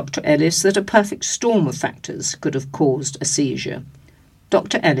put to Dr. Ellis that a perfect storm of factors could have caused a seizure.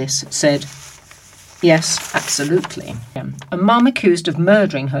 Dr. Ellis said, "Yes, absolutely." A mum accused of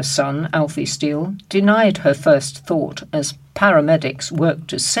murdering her son, Alfie Steele, denied her first thought as paramedics worked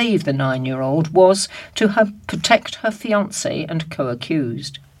to save the 9-year-old was to protect her fiancé and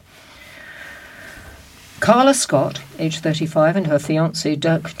co-accused. Carla Scott, age 35, and her fiancé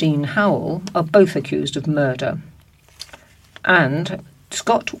Dirk Dean Howell are both accused of murder. And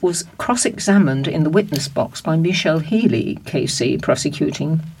Scott was cross-examined in the witness box by Michelle Healy, KC,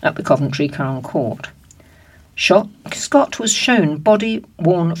 prosecuting at the Coventry Crown Court. Scott was shown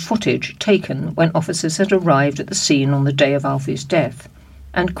body-worn footage taken when officers had arrived at the scene on the day of Alfie's death,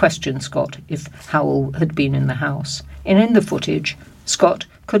 and questioned Scott if Howell had been in the house. And in the footage, Scott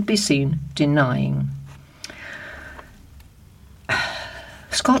could be seen denying.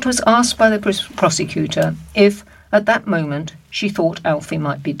 Scott was asked by the prosecutor if, at that moment, she thought Alfie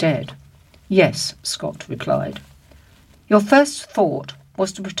might be dead. "Yes," Scott replied. "Your first thought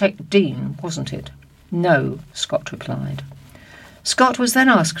was to protect Dean, wasn't it?" "No," Scott replied. Scott was then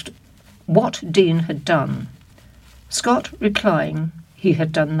asked what Dean had done. Scott replying he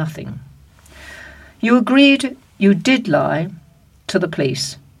had done nothing. "You agreed you did lie to the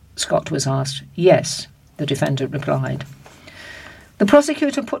police?" Scott was asked. "Yes," the defendant replied. The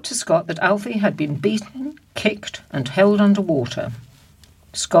prosecutor put to Scott that Alfie had been beaten, kicked and held under water.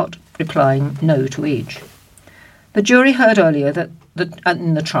 Scott replying no to each. The jury heard earlier that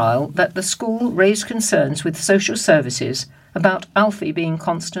in the trial that the school raised concerns with social services about Alfie being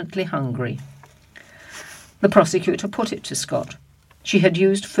constantly hungry. The prosecutor put it to Scott. She had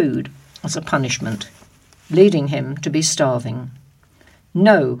used food as a punishment, leading him to be starving.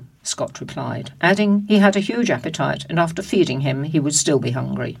 "No," Scott replied, adding he had a huge appetite and after feeding him he would still be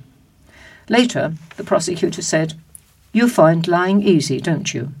hungry. Later, the prosecutor said, "You find lying easy,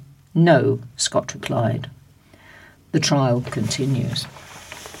 don't you?" "No," Scott replied. The trial continues.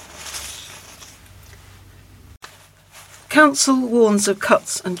 Council warns of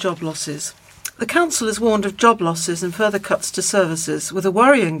cuts and job losses. The Council has warned of job losses and further cuts to services, with a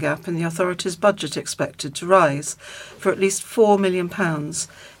worrying gap in the authority's budget expected to rise for at least £4 million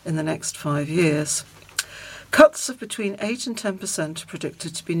in the next 5 years. Cuts of between 8 and 10% are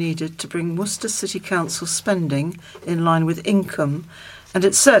predicted to be needed to bring Worcester City Council spending in line with income, and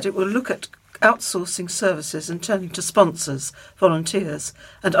it said it will look at outsourcing services and turning to sponsors, volunteers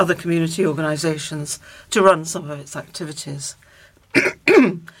and other community organisations to run some of its activities.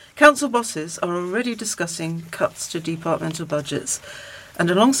 Council bosses are already discussing cuts to departmental budgets and,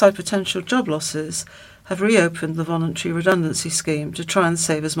 alongside potential job losses, have reopened the voluntary redundancy scheme to try and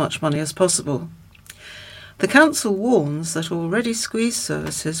save as much money as possible. The Council warns that already squeezed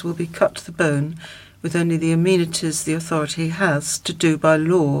services will be cut to the bone, with only the amenities the authority has to do by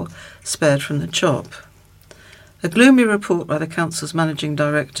law spared from the chop. A gloomy report by the Council's Managing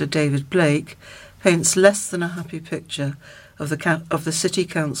Director, David Blake, paints less than a happy picture of the City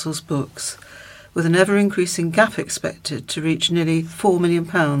Council's books, with an ever-increasing gap expected to reach nearly £4 million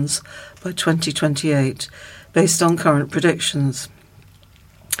by 2028, based on current predictions.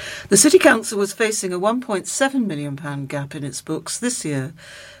 The City Council was facing a £1.7 million gap in its books this year,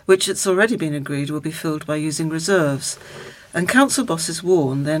 which it's already been agreed will be filled by using reserves, and council bosses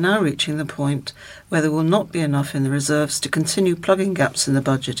warn they're now reaching the point where there will not be enough in the reserves to continue plugging gaps in the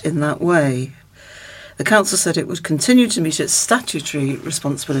budget in that way. The council said it would continue to meet its statutory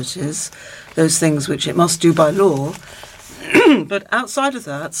responsibilities, those things which it must do by law, but outside of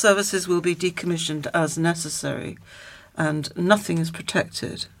that, services will be decommissioned as necessary, and nothing is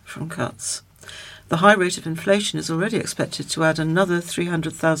protected from cuts. The high rate of inflation is already expected to add another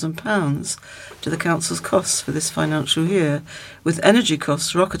 £300,000 to the council's costs for this financial year, with energy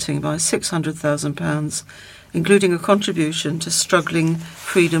costs rocketing by £600,000, including a contribution to struggling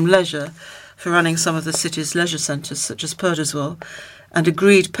Freedom Leisure for running some of the city's leisure centres, such as Purdeswell, and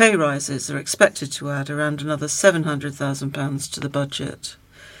agreed pay rises are expected to add around another £700,000 to the budget.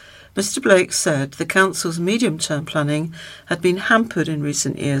 Mr. Blake said the council's medium-term planning had been hampered in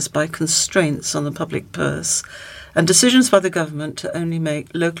recent years by constraints on the public purse and decisions by the government to only make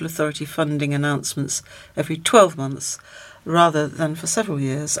local authority funding announcements every 12 months rather than for several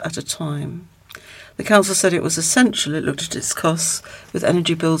years at a time. The council said it was essential it looked at its costs, with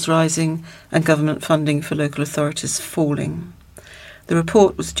energy bills rising and government funding for local authorities falling. The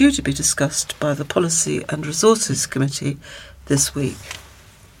report was due to be discussed by the Policy and Resources Committee this week.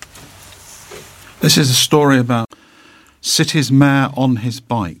 This is a story about City's Mayor on his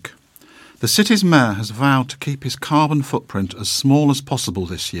bike. The City's Mayor has vowed to keep his carbon footprint as small as possible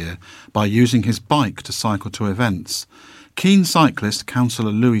this year by using his bike to cycle to events. Keen cyclist Councillor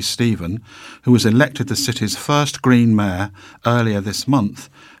Louis Stephen, who was elected the city's first Green Mayor earlier this month,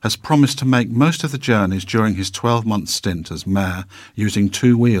 has promised to make most of the journeys during his 12-month stint as Mayor using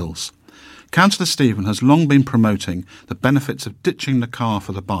 2 wheels. Councillor Stephen has long been promoting the benefits of ditching the car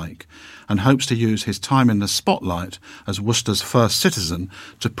for the bike and hopes to use his time in the spotlight as Worcester's first citizen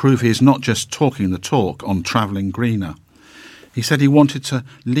to prove he is not just talking the talk on travelling greener. He said he wanted to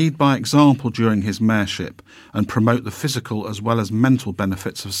lead by example during his mayorship and promote the physical as well as mental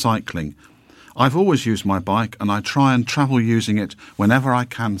benefits of cycling. I've always used my bike and I try and travel using it whenever I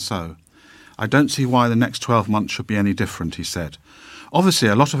can so. I don't see why the next 12 months should be any different, he said. Obviously,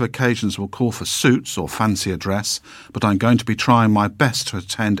 a lot of occasions will call for suits or fancy a dress, but I'm going to be trying my best to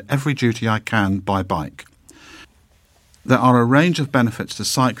attend every duty I can by bike. There are a range of benefits to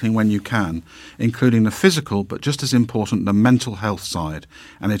cycling when you can, including the physical but just as important the mental health side,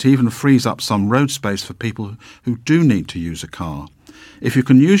 and it even frees up some road space for people who do need to use a car. If you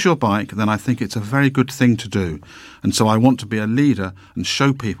can use your bike, then I think it's a very good thing to do, and so I want to be a leader and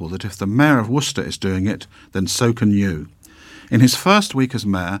show people that if the Mayor of Worcester is doing it, then so can you. In his first week as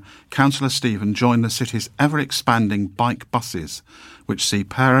Mayor, Councillor Stephen joined the city's ever-expanding bike buses, which see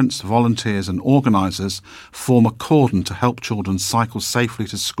parents, volunteers and organisers form a cordon to help children cycle safely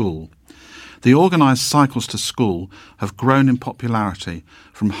to school. The organised cycles to school have grown in popularity,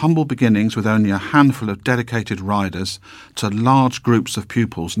 from humble beginnings with only a handful of dedicated riders to large groups of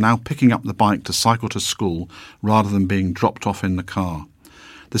pupils now picking up the bike to cycle to school rather than being dropped off in the car.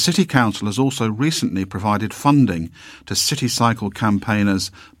 The City Council has also recently provided funding to City Cycle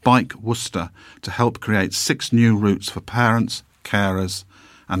campaigners Bike Worcester to help create 6 new routes for parents, carers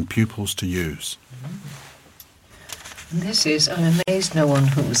and pupils to use. This is I'm amazed no one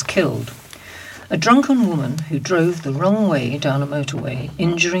who was killed. A drunken woman who drove the wrong way down a motorway,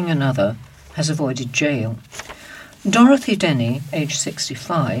 injuring another, has avoided jail. Dorothy Denny, aged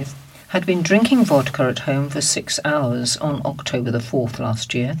 65, had been drinking vodka at home for 6 hours on October the 4th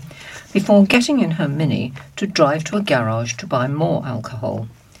last year, before getting in her Mini to drive to a garage to buy more alcohol.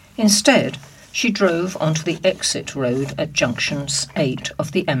 Instead, she drove onto the exit road at junction 8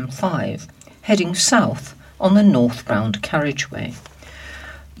 of the M5, heading south on the northbound carriageway.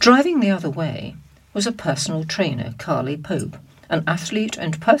 Driving the other way was a personal trainer, Carly Pope, an athlete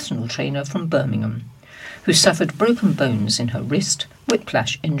and personal trainer from Birmingham, who suffered broken bones in her wrist,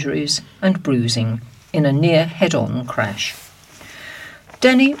 whiplash injuries and bruising in a near head-on crash.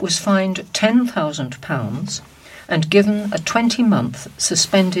 Denny was fined £10,000 and given a 20-month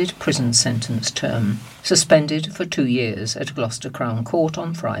suspended prison sentence term, suspended for 2 years at Gloucester Crown Court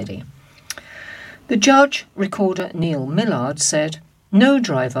on Friday. The judge, Recorder Neil Millard, said, "No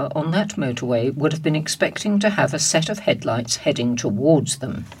driver on that motorway would have been expecting to have a set of headlights heading towards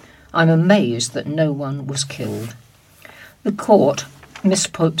them. I'm amazed that no one was killed." The court, Miss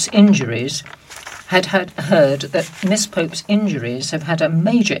Pope's injuries, had heard that Miss Pope's injuries have had a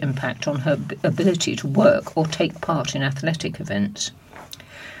major impact on her ability to work or take part in athletic events.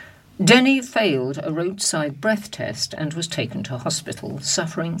 Denny failed a roadside breath test and was taken to hospital,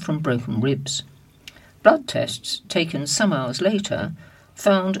 suffering from broken ribs. Blood tests taken some hours later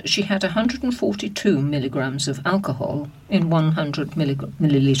found she had 142 milligrams of alcohol in 100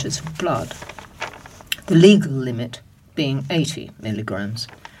 millilitres of blood, the legal limit being 80 milligrams.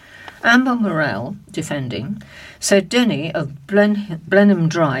 Amber Morrell, defending, said Denny of Blenheim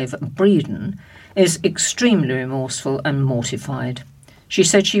Drive, Breedon, is extremely remorseful and mortified. She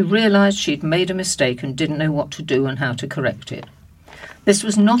said she realised she'd made a mistake and didn't know what to do and how to correct it. This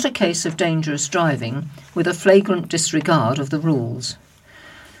was not a case of dangerous driving with a flagrant disregard of the rules.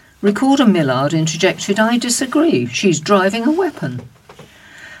 Recorder Millard interjected, "I disagree. She's driving a weapon."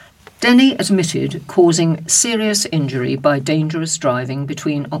 Denny admitted causing serious injury by dangerous driving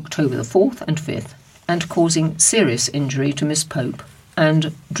between October the 4th and 5th and causing serious injury to Miss Pope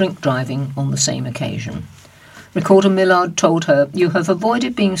and drink driving on the same occasion. Recorder Millard told her, "You have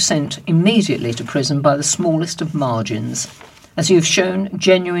avoided being sent immediately to prison by the smallest of margins, as you have shown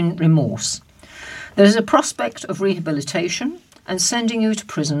genuine remorse. There is a prospect of rehabilitation, and sending you to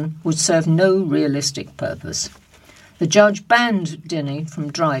prison would serve no realistic purpose." The judge banned Denny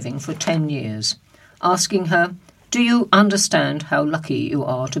from driving for 10 years, asking her, "Do you understand how lucky you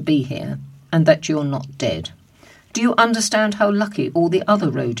are to be here and that you're not dead? Do you understand how lucky all the other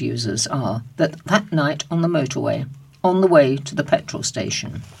road users are that night on the motorway, on the way to the petrol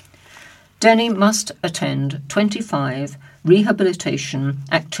station?" Denny must attend 25 rehabilitation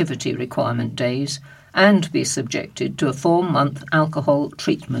activity requirement days and be subjected to a 4-month alcohol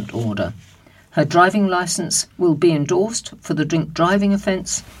treatment order. Her driving licence will be endorsed for the drink driving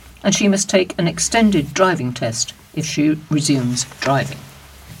offence, and she must take an extended driving test if she resumes driving.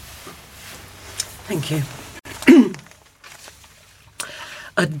 Thank you.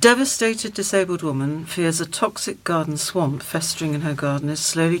 A devastated disabled woman fears a toxic garden swamp festering in her garden is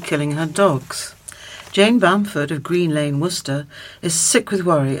slowly killing her dogs. Jane Bamford of Green Lane, Worcester, is sick with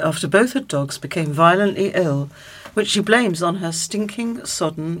worry after both her dogs became violently ill, which she blames on her stinking,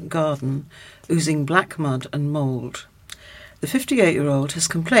 sodden garden, oozing black mud and mould. The 58-year-old has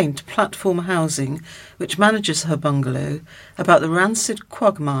complained to Platform Housing, which manages her bungalow, about the rancid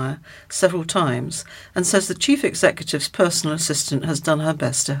quagmire several times and says the chief executive's personal assistant has done her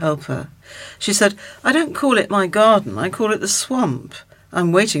best to help her. She said, "I don't call it my garden, I call it the swamp.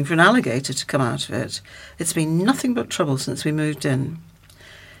 I'm waiting for an alligator to come out of it. It's been nothing but trouble since we moved in."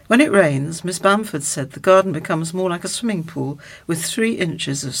 When it rains, Miss Bamford said the garden becomes more like a swimming pool with 3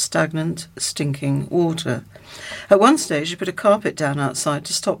 inches of stagnant, stinking water. At one stage, she put a carpet down outside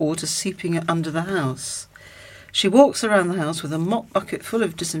to stop water seeping under the house. She walks around the house with a mop bucket full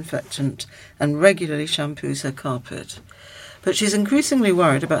of disinfectant and regularly shampoos her carpet. But she's increasingly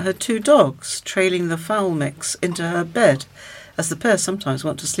worried about her 2 dogs trailing the foul mix into her bed, as the pair sometimes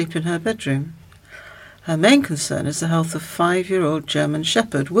want to sleep in her bedroom. Her main concern is the health of 5-year-old German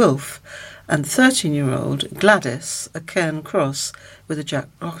Shepherd Wilf and 13-year-old Gladys, a Cairn Cross with a Jack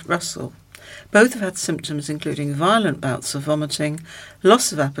Russell. Both have had symptoms including violent bouts of vomiting,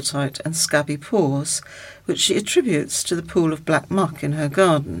 loss of appetite and scabby paws, which she attributes to the pool of black muck in her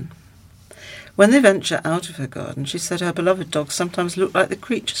garden. When they venture out of her garden, she said her beloved dogs sometimes look like the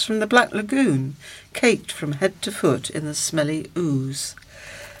creatures from the Black Lagoon, caked from head to foot in the smelly ooze.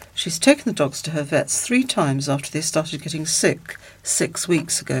 She's taken the dogs to her vets 3 times after they started getting sick 6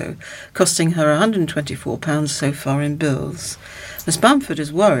 weeks ago, costing her £124 so far in bills. Miss Bamford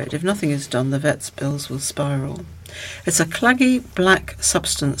is worried if nothing is done, the vet's bills will spiral. It's a claggy black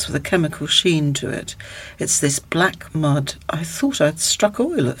substance with a chemical sheen to it. It's this black mud. I thought I'd struck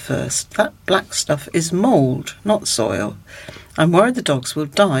oil at first. That black stuff is mould, not soil. I'm worried the dogs will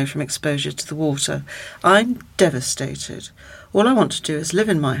die from exposure to the water. I'm devastated. All I want to do is live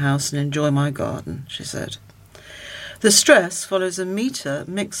in my house and enjoy my garden, she said. The stress follows a metre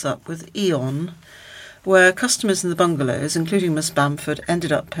mix-up with E.ON, where customers in the bungalows, including Miss Bamford,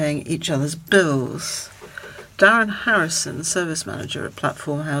 ended up paying each other's bills. Darren Harrison, service manager at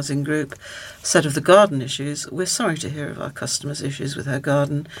Platform Housing Group, said of the garden issues, "We're sorry to hear of our customers' issues with her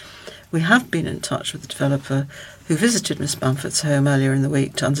garden. We have been in touch with the developer who visited Miss Bamford's home earlier in the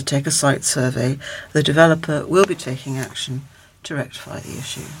week to undertake a site survey. The developer will be taking action to rectify the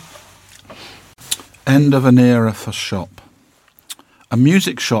issue." End of an era for shop. A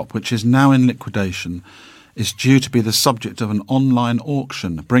music shop which is now in liquidation is due to be the subject of an online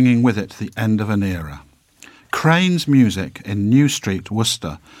auction, bringing with it the end of an era. Crane's Music in New Street,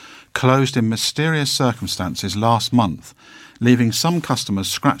 Worcester, closed in mysterious circumstances last month, leaving some customers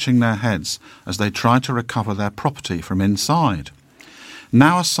scratching their heads as they tried to recover their property from inside.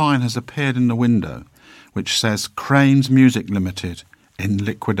 Now a sign has appeared in the window which says Crane's Music Limited in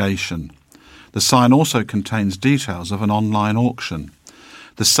liquidation. The sign also contains details of an online auction.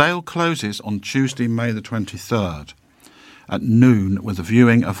 The sale closes on Tuesday, May the 23rd at noon, with a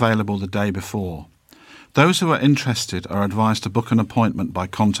viewing available the day before. Those who are interested are advised to book an appointment by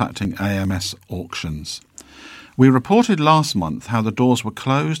contacting AMS Auctions. We reported last month how the doors were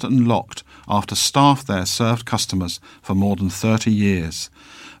closed and locked after staff there served customers for more than 30 years.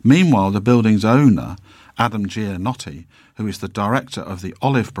 Meanwhile, the building's owner, Adam Gianotti, who is the director of the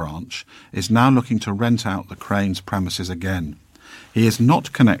Olive branch, is now looking to rent out the Crane's premises again. He is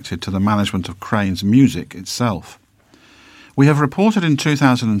not connected to the management of Crane's Music itself. We have reported in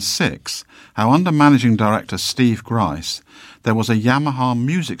 2006 how under Managing Director Steve Grice, there was a Yamaha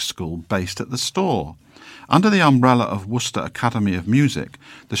music school based at the store. Under the umbrella of Worcester Academy of Music,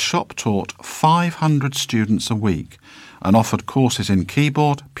 the shop taught 500 students a week and offered courses in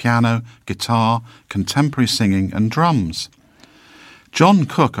keyboard, piano, guitar, contemporary singing and drums. John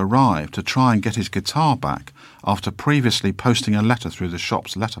Cook arrived to try and get his guitar back after previously posting a letter through the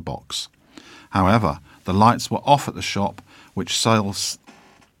shop's letterbox. However, the lights were off at the shop, which sells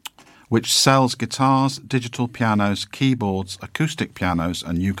guitars, digital pianos, keyboards, acoustic pianos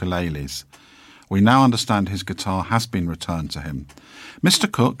and ukuleles. We now understand his guitar has been returned to him. Mr.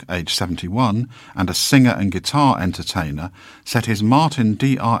 Cook, aged 71, and a singer and guitar entertainer, said his Martin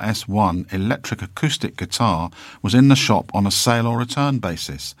DRS-1 electric acoustic guitar was in the shop on a sale or return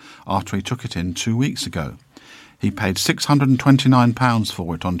basis after he took it in 2 weeks ago. He paid £629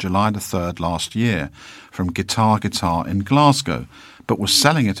 for it on July the 3rd last year from Guitar in Glasgow, but was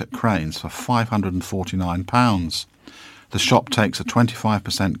selling it at Crane's for £549. The shop takes a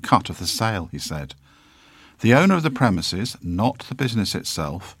 25% cut of the sale, he said. The owner of the premises, not the business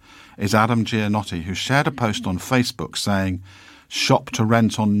itself, is Adam Gianotti, who shared a post on Facebook saying, "Shop to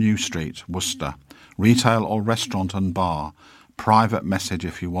rent on New Street, Worcester. Retail or restaurant and bar. Private message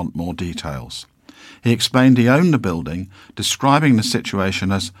if you want more details." He explained he owned the building, describing the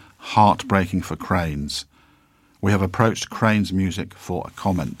situation as heartbreaking for Crane's. We have approached Crane's Music for a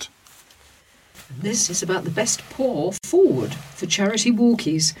comment. This is about the best paw forward for charity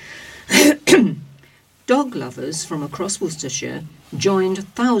walkies. Dog lovers from across Worcestershire joined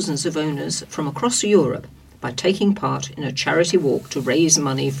thousands of owners from across Europe by taking part in a charity walk to raise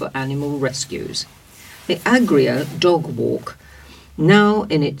money for animal rescues. The Agria Dog Walk, now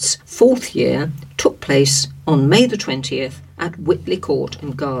in its 4th year, took place on May the 20th at Whitley Court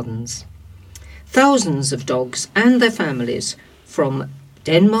and Gardens. Thousands of dogs and their families from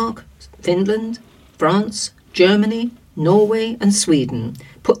Denmark, Finland, France, Germany, Norway and Sweden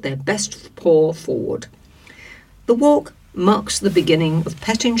put their best paw forward. The walk marks the beginning of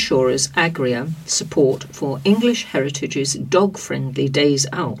pet insurers Agria support for English Heritage's dog-friendly days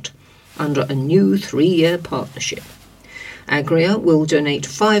out under a new 3-year partnership. Agria will donate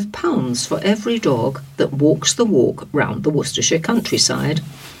 £5 for every dog that walks the walk round the Worcestershire countryside,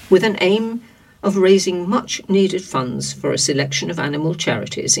 with an aim of raising much-needed funds for a selection of animal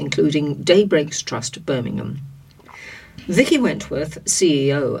charities, including Daybreaks Trust Birmingham. Vicky Wentworth,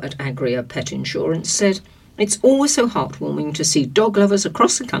 CEO at Agria Pet Insurance, said, "It's always so heartwarming to see dog lovers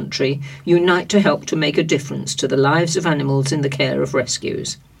across the country unite to help to make a difference to the lives of animals in the care of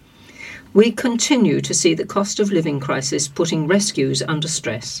rescues. We continue to see the cost of living crisis putting rescues under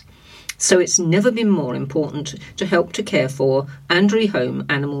stress, so it's never been more important to help to care for and rehome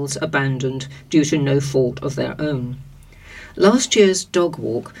animals abandoned due to no fault of their own." Last year's dog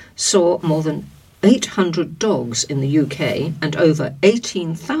walk saw more than 800 dogs in the UK and over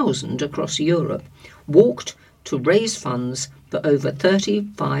 18,000 across Europe walked to raise funds for over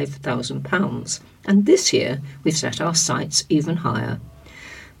 £35,000. And this year we've set our sights even higher.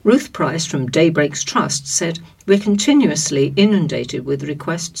 Ruth Price from Daybreaks Trust said, "We're continuously inundated with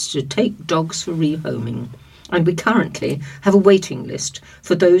requests to take dogs for rehoming, and we currently have a waiting list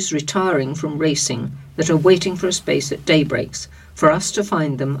for those retiring from racing that are waiting for a space at Daybreaks for us to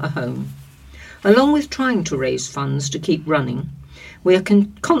find them a home. Along with trying to raise funds to keep running, we are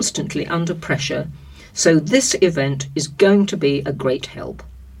constantly under pressure, so this event is going to be a great help.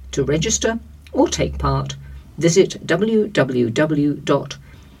 To register or take part, visit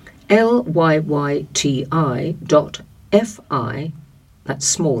www.lyyti.fi, that's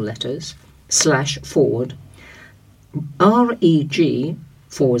small letters, /forward, reg/Agria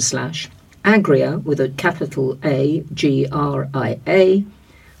with a capital A, GRIA,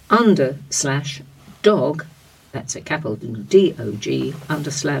 /dog, that's a capital DOG,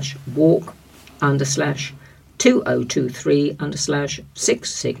 /walk, /2023,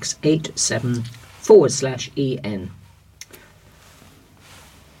 /6687 /EN.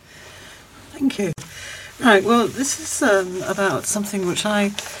 Thank you. Right, well, this is about something which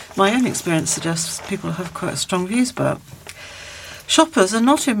my own experience suggests people have quite strong views about. Shoppers are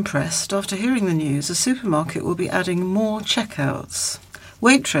not impressed after hearing the news a supermarket will be adding more checkouts.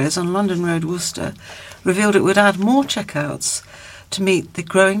 Waitrose on London Road, Worcester, revealed it would add more checkouts to meet the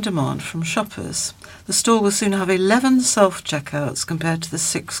growing demand from shoppers. The store will soon have 11 self-checkouts compared to the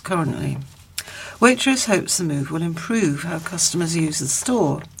 6 currently. Waitrose hopes the move will improve how customers use the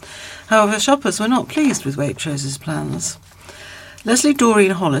store. However, shoppers were not pleased with Waitrose's plans. Leslie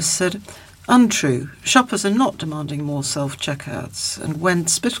Doreen Hollis said, "Untrue, shoppers are not demanding more self-checkouts." And Wen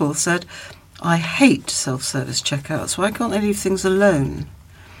Spittle said, "I hate self-service checkouts. Why can't they leave things alone?"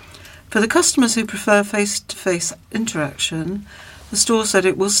 For the customers who prefer face-to-face interaction, the store said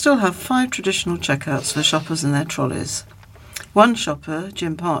it will still have 5 traditional checkouts for shoppers and their trolleys. One shopper,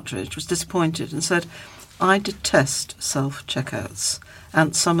 Jim Partridge, was disappointed and said, "I detest self-checkouts."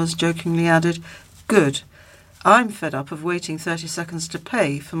 Ant Summers jokingly added, "Good. I'm fed up of waiting 30 seconds to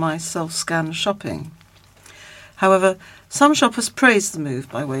pay for my self-scan shopping." However, some shoppers praised the move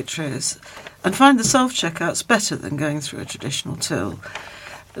by Waitrose and find the self-checkouts better than going through a traditional till.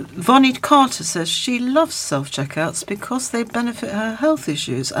 Vonnie Carter says she loves self-checkouts because they benefit her health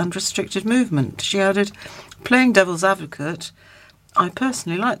issues and restricted movement. She added, "Playing devil's advocate, I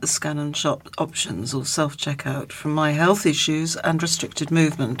personally like the scan and shop options or self-checkout from my health issues and restricted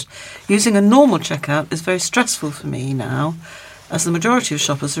movement. Using a normal checkout is very stressful for me now, as the majority of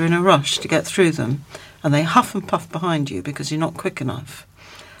shoppers are in a rush to get through them, and they huff and puff behind you because you're not quick enough.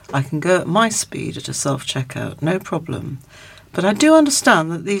 I can go at my speed at a self-checkout, no problem. But I do understand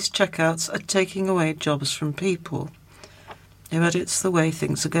that these checkouts are taking away jobs from people." Yeah, but it's the way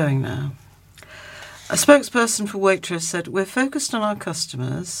things are going now. A spokesperson for Waitrose said, "We're focused on our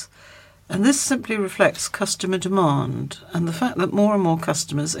customers, and this simply reflects customer demand and the fact that more and more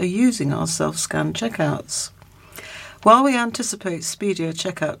customers are using our self-scan checkouts. While we anticipate speedier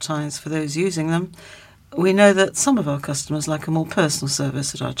checkout times for those using them, we know that some of our customers like a more personal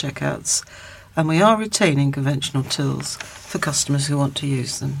service at our checkouts, and we are retaining conventional tills for customers who want to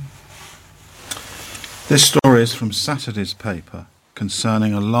use them." This story is from Saturday's paper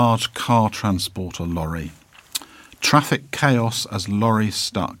concerning a large car transporter lorry. Traffic chaos as lorry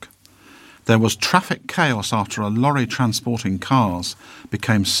stuck. There was traffic chaos after a lorry transporting cars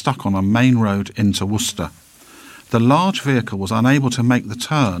became stuck on a main road into Worcester. The large vehicle was unable to make the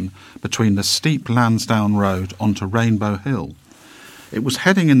turn between the steep Lansdowne Road onto Rainbow Hill. It was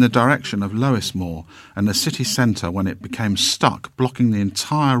heading in the direction of Lowismore and the city centre when it became stuck, blocking the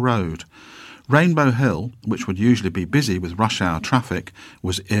entire road. Rainbow Hill, which would usually be busy with rush hour traffic,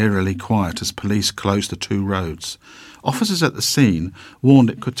 was eerily quiet as police closed the 2 roads. Officers at the scene warned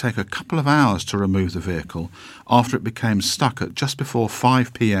it could take a couple of hours to remove the vehicle after it became stuck at just before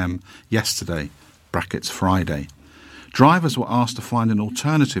 5 p.m. yesterday, Friday. Drivers were asked to find an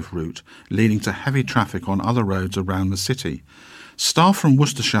alternative route leading to heavy traffic on other roads around the city. Staff from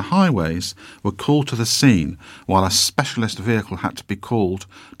Worcestershire Highways were called to the scene while a specialist vehicle had to be called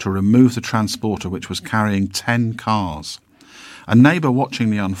to remove the transporter, which was carrying 10 cars. A neighbour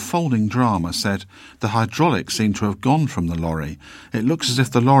watching the unfolding drama said the hydraulics seemed to have gone from the lorry. It looks as if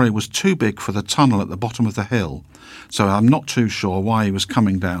the lorry was too big for the tunnel at the bottom of the hill, so I'm not too sure why he was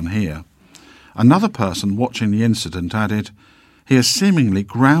coming down here. Another person watching the incident added, "He has seemingly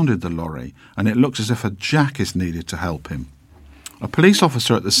grounded the lorry and it looks as if a jack is needed to help him." A police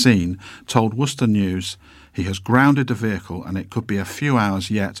officer at the scene told Worcester News he has grounded the vehicle and it could be a few hours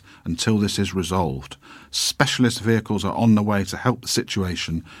yet until this is resolved. Specialist vehicles are on the way to help the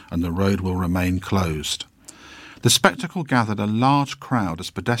situation and the road will remain closed. The spectacle gathered a large crowd as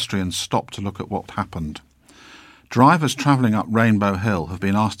pedestrians stopped to look at what happened. Drivers travelling up Rainbow Hill have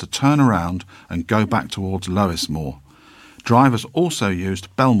been asked to turn around and go back towards Lowismore. Drivers also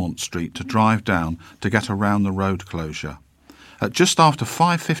used Belmont Street to drive down to get around the road closure. At just after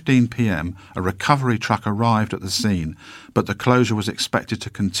 5:15 p.m, a recovery truck arrived at the scene, but the closure was expected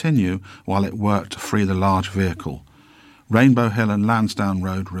to continue while it worked to free the large vehicle. Rainbow Hill and Lansdowne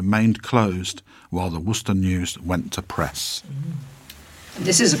Road remained closed while the Worcester News went to press.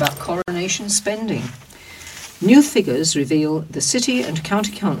 This is about coronation spending. New figures reveal the City and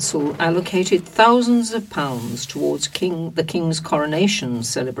County Council allocated thousands of pounds towards the King's coronation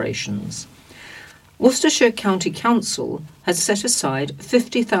celebrations. Worcestershire County Council had set aside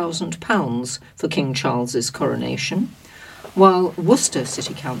 £50,000 for King Charles's coronation, while Worcester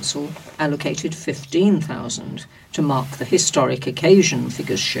City Council allocated £15,000 to mark the historic occasion,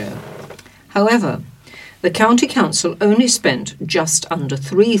 figures show. However, the County Council only spent just under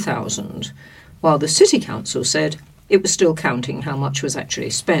 £3,000, while the City Council said it was still counting how much was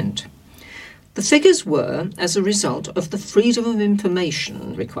actually spent. The figures were as a result of the Freedom of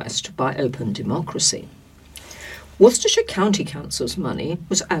Information request by Open Democracy. Worcestershire County Council's money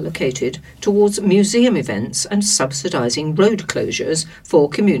was allocated towards museum events and subsidising road closures for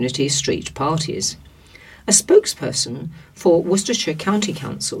community street parties. A spokesperson for Worcestershire County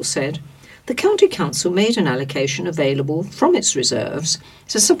Council said, "The County Council made an allocation available from its reserves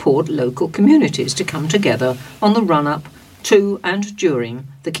to support local communities to come together on the run-up to and during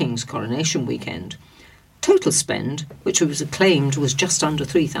the King's coronation weekend. Total spend, which was claimed was just under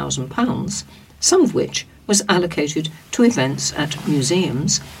 £3,000, some of which was allocated to events at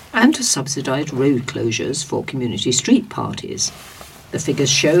museums and to subsidised road closures for community street parties. The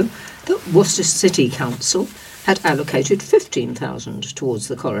figures show that Worcester City Council had allocated £15,000 towards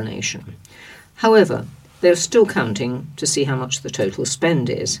the coronation. However, they are still counting to see how much the total spend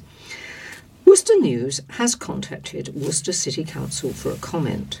is. Worcester News has contacted Worcester City Council for a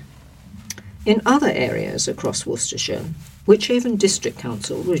comment. In other areas across Worcestershire, Wychavon District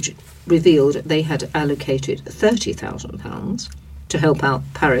Council revealed they had allocated £30,000 to help out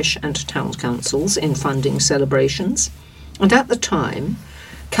parish and town councils in funding celebrations, and at the time,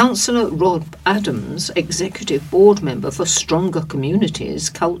 Councillor Rob Adams, Executive Board Member for Stronger Communities,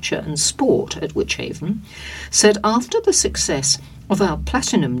 Culture and Sport at Wychavon, said after the success of our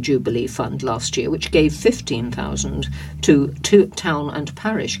Platinum Jubilee Fund last year, which gave £15,000 to town and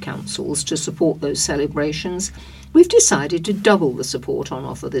parish councils to support those celebrations, we've decided to double the support on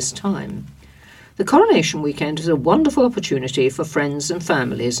offer this time. The coronation weekend is a wonderful opportunity for friends and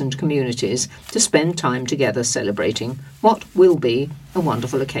families and communities to spend time together celebrating what will be a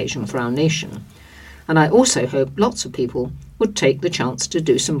wonderful occasion for our nation. And I also hope lots of people would take the chance to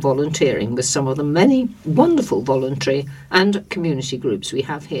do some volunteering with some of the many wonderful voluntary and community groups we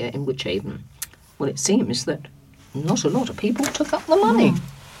have here in Wychavon. Well, it seems that not a lot of people took up the money.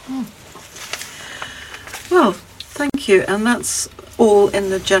 Well, thank you. And that's all in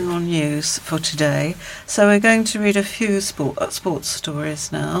the general news for today. So we're going to read a few sports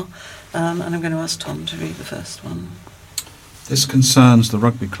stories now. And I'm going to ask Tom to read the first one. This concerns the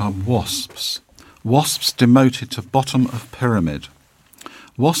rugby club Wasps. Wasps demoted to bottom of pyramid.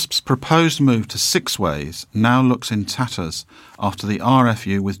 Wasps' proposed move to six ways now looks in tatters after the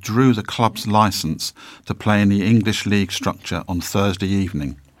RFU withdrew the club's licence to play in the English League structure on Thursday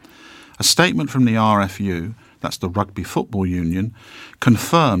evening. A statement from the RFU, that's the Rugby Football Union,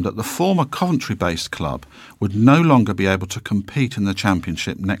 confirmed that the former Coventry-based club would no longer be able to compete in the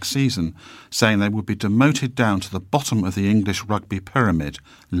Championship next season, saying they would be demoted down to the bottom of the English rugby pyramid,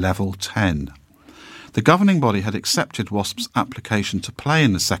 level 10. The governing body had accepted Wasps' application to play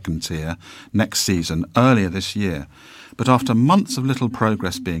in the second tier next season earlier this year, but after months of little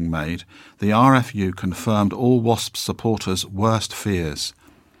progress being made, the RFU confirmed all Wasps supporters' worst fears.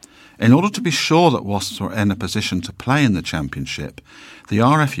 In order to be sure that Wasps were in a position to play in the Championship, the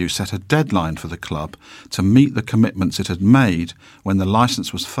RFU set a deadline for the club to meet the commitments it had made when the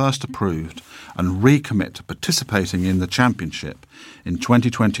licence was first approved and recommit to participating in the Championship in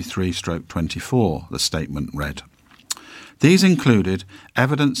 2023/24, the statement read. These included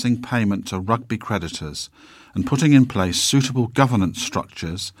evidencing payment to rugby creditors and putting in place suitable governance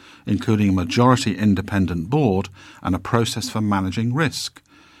structures, including a majority independent board and a process for managing risk.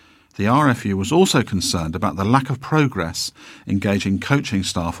 The RFU was also concerned about the lack of progress engaging coaching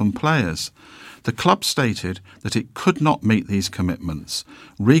staff and players. The club stated that it could not meet these commitments,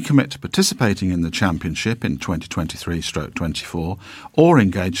 recommit to participating in the Championship in 2023/24, or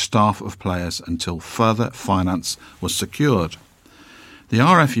engage staff of players until further finance was secured. The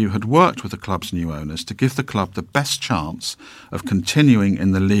RFU had worked with the club's new owners to give the club the best chance of continuing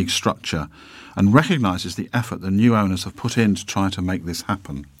in the league structure and recognises the effort the new owners have put in to try to make this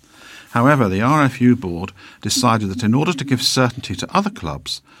happen. However, the RFU board decided that in order to give certainty to other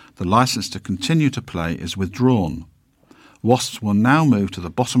clubs, the licence to continue to play is withdrawn. Wasps will now move to the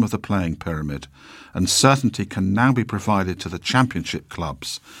bottom of the playing pyramid, and certainty can now be provided to the Championship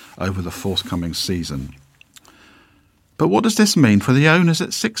clubs over the forthcoming season. But what does this mean for the owners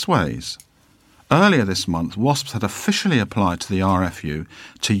at Six Ways? Earlier this month, Wasps had officially applied to the RFU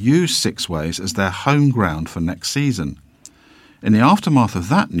to use Six Ways as their home ground for next season. In the aftermath of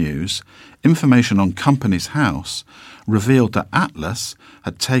that news, information on Companies House revealed that Atlas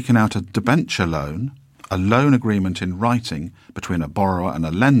had taken out a debenture loan, a loan agreement in writing between a borrower and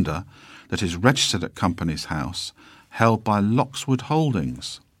a lender that is registered at Companies House, held by Loxwood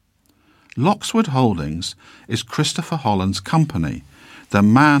Holdings. Loxwood Holdings is Christopher Holland's company, the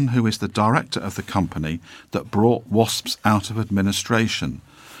man who is the director of the company that brought Wasps out of administration.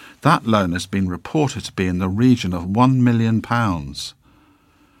 That loan has been reported to be in the region of £1 million.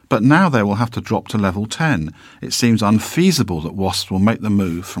 But now they will have to drop to level 10. It seems unfeasible that Wasps will make the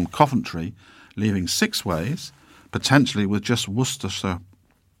move from Coventry, leaving Six Ways, potentially with just Worcester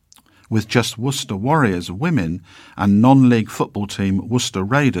Warriors women and non-league football team Worcester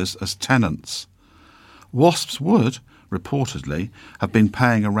Raiders as tenants. Wasps would, reportedly, have been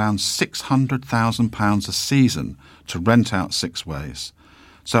paying around £600,000 a season to rent out Six Ways.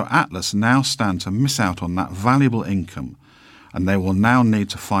 So Atlas now stand to miss out on that valuable income, and they will now need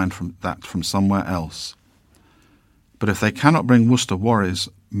to find that from somewhere else. But if they cannot bring Worcester Warriors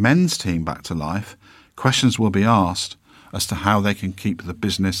men's team back to life, questions will be asked as to how they can keep the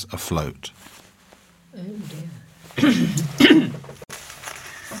business afloat. Oh dear.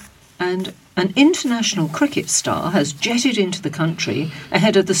 And an international cricket star has jetted into the country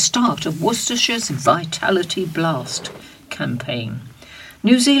ahead of the start of Worcestershire's Vitality Blast campaign.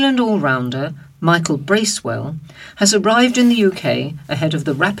 New Zealand all-rounder Michael Bracewell has arrived in the UK ahead of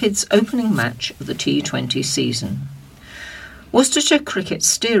the Rapids opening match of the T20 season. Worcestershire Cricket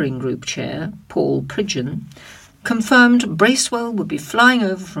Steering Group Chair Paul Pridgeon confirmed Bracewell would be flying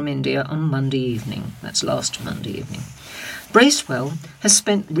over from India on Monday evening. That's last Monday evening. Bracewell has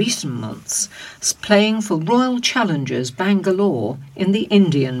spent recent months playing for Royal Challengers Bangalore in the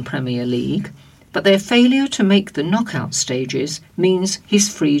Indian Premier League, but their failure to make the knockout stages means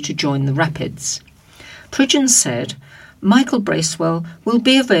he's free to join the Rapids. Pridgeon said, Michael Bracewell will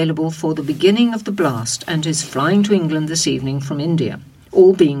be available for the beginning of the Blast and is flying to England this evening from India.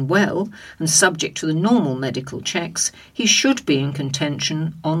 All being well, and subject to the normal medical checks, he should be in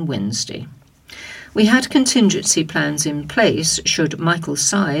contention on Wednesday. We had contingency plans in place should Michael's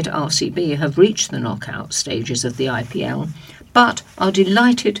side, RCB, have reached the knockout stages of the IPL, but are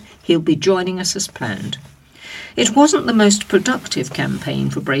delighted he'll be joining us as planned. It wasn't the most productive campaign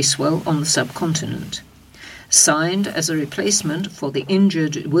for Bracewell on the subcontinent. Signed as a replacement for the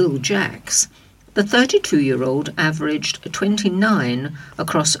injured Will Jacks, the 32-year-old averaged 29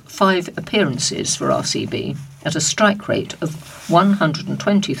 across 5 appearances for RCB at a strike rate of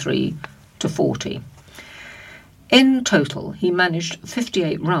 123 to 40. In total, he managed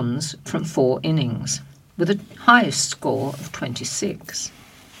 58 runs from 4 innings, with the highest score of 26.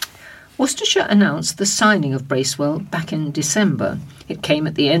 Worcestershire announced the signing of Bracewell back in December. It came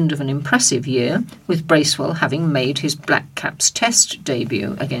at the end of an impressive year, with Bracewell having made his Black Caps Test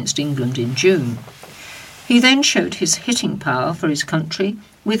debut against England in June. He then showed his hitting power for his country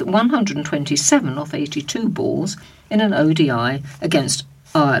with 127 off 82 balls in an ODI against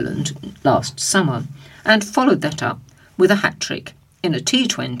Ireland last summer, and followed that up with a hat-trick in a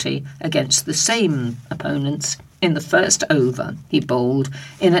T20 against the same opponents in the first over he bowled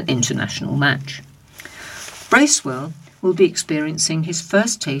in an international match. Bracewell will be experiencing his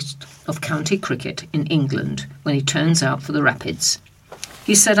first taste of county cricket in England when he turns out for the Rapids.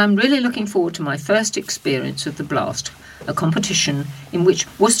 He said, I'm really looking forward to my first experience of the Blast, a competition in which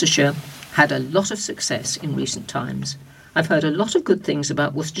Worcestershire had a lot of success in recent times. I've heard a lot of good things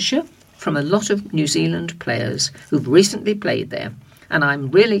about Worcestershire from a lot of New Zealand players who've recently played there, and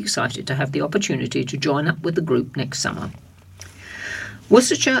I'm really excited to have the opportunity to join up with the group next summer.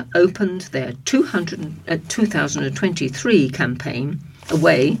 Worcestershire opened their 2023 campaign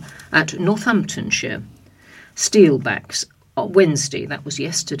away at Northamptonshire. Steelbacks on Wednesday, that was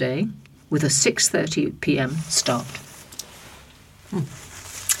yesterday, with a 6:30 p.m. start.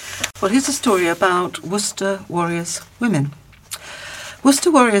 Well, here's a story about Worcester Warriors Women.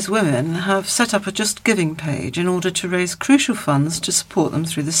 Worcester Warriors Women have set up a Just Giving page in order to raise crucial funds to support them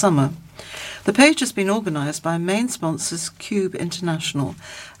through the summer. The page has been organised by main sponsors Cube International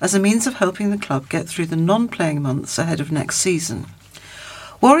as a means of helping the club get through the non-playing months ahead of next season.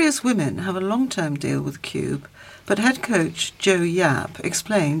 Warriors Women have a long-term deal with Cube, but head coach Joe Yap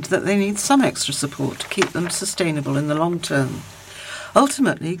explained that they need some extra support to keep them sustainable in the long term.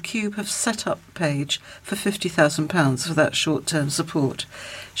 Ultimately, Cube have set up the page for £50,000 for that short-term support,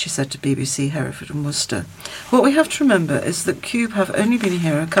 she said to BBC Hereford and Worcester. What we have to remember is that Cube have only been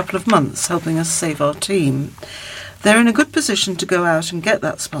here a couple of months helping us save our team. They're in a good position to go out and get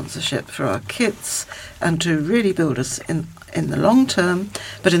that sponsorship for our kits and to really build us in the long term,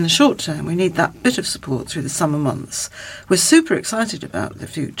 but in the short term we need that bit of support through the summer months. We're super excited about the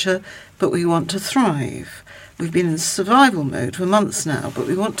future, but we want to thrive. We've been in survival mode for months now, but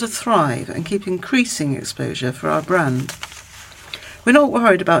we want to thrive and keep increasing exposure for our brand. We're not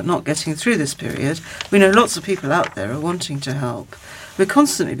worried about not getting through this period. We know lots of people out there are wanting to help. We're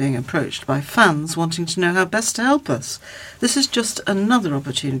constantly being approached by fans wanting to know how best to help us. This is just another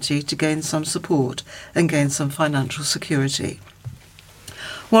opportunity to gain some support and gain some financial security.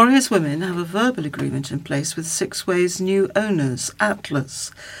 Warriors Women have a verbal agreement in place with Six Ways' new owners, Atlas,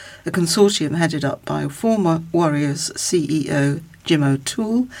 a consortium headed up by former Warriors CEO Jim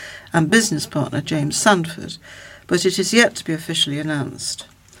O'Toole and business partner James Sandford, but it is yet to be officially announced.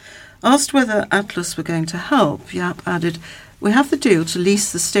 Asked whether Atlas were going to help, Yap added, "We have the deal to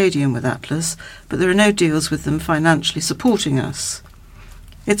lease the stadium with Atlas, but there are no deals with them financially supporting us."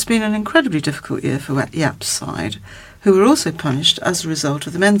 It's been an incredibly difficult year for Yap's side, who were also punished as a result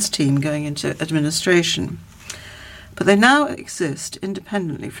of the men's team going into administration. But they now exist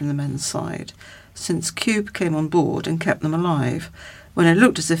independently from the men's side, since Cube came on board and kept them alive, when it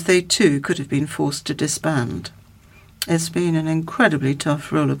looked as if they too could have been forced to disband. "It's been an incredibly tough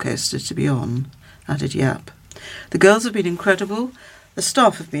rollercoaster to be on," added Yap. "The girls have been incredible, the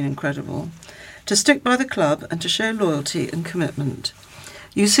staff have been incredible, to stick by the club and to show loyalty and commitment.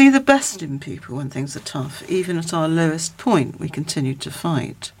 You see the best in people when things are tough. Even at our lowest point, we continued to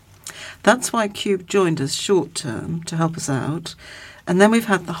fight. That's why Cube joined us short term to help us out, and then we've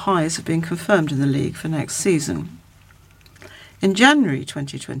had the highs of being confirmed in the league for next season." In January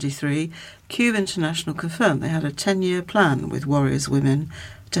 2023, Cube International confirmed they had a 10-year plan with Warriors Women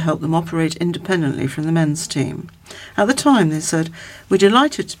to help them operate independently from the men's team. At the time, they said, "We're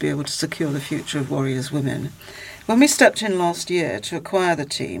delighted to be able to secure the future of Warriors Women. When we stepped in last year to acquire the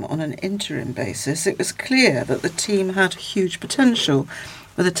team on an interim basis, it was clear that the team had huge potential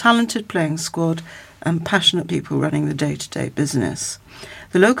with a talented playing squad and passionate people running the day-to-day business.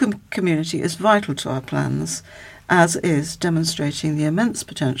 The local community is vital to our plans, as is demonstrating the immense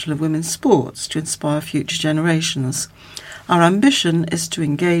potential of women's sports to inspire future generations. Our ambition is to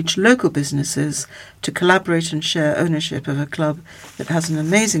engage local businesses to collaborate and share ownership of a club that has an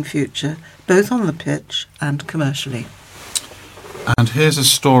amazing future, both on the pitch and commercially." And here's a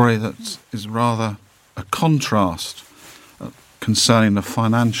story that is rather a contrast concerning the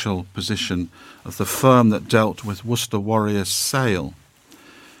financial position of the firm that dealt with Worcester Warriors' sale.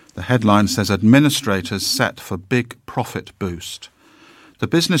 The headline says, "Administrators set for big profit boost." The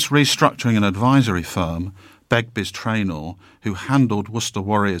business restructuring and advisory firm, Begbie's Traynor, who handled Worcester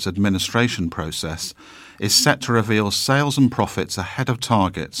Warriors' administration process, is set to reveal sales and profits ahead of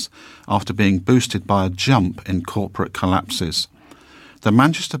targets after being boosted by a jump in corporate collapses. The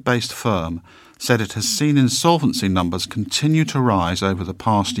Manchester-based firm said it has seen insolvency numbers continue to rise over the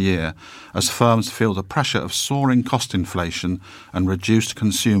past year as firms feel the pressure of soaring cost inflation and reduced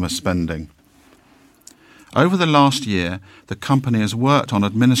consumer spending. Over the last year, the company has worked on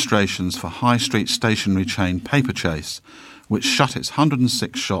administrations for high street stationery chain Paperchase, which shut its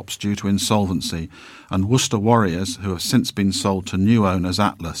 106 shops due to insolvency, and Worcester Warriors, who have since been sold to new owners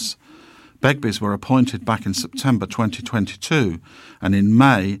Atlas. Begbie's were appointed back in September 2022 and in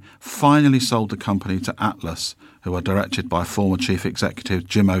May finally sold the company to Atlas, who are directed by former Chief Executive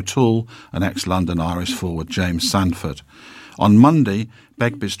Jim O'Toole and ex-London Irish forward James Sandford. On Monday,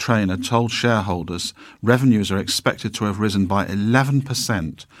 Begbie's Traynor told shareholders revenues are expected to have risen by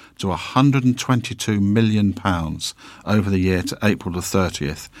 11% to £122 million over the year to April the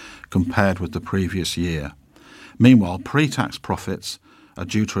 30th, compared with the previous year. Meanwhile, pre-tax profits are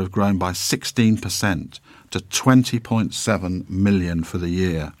due to have grown by 16% to £20.7 million for the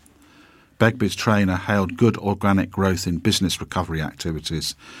year. Begbie's trainer hailed good organic growth in business recovery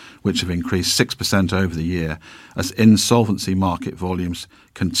activities, which have increased 6% over the year as insolvency market volumes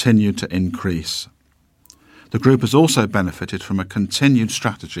continue to increase. The group has also benefited from a continued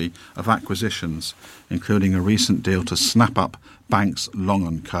strategy of acquisitions, including a recent deal to snap up Banks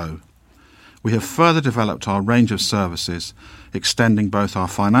Long & Co. We have further developed our range of services, extending both our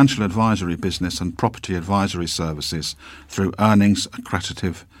financial advisory business and property advisory services through earnings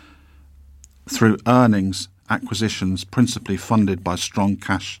acquisitions principally funded by strong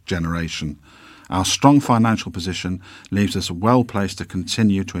cash generation. Our strong financial position leaves us well placed to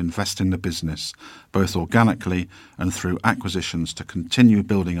continue to invest in the business, both organically and through acquisitions, to continue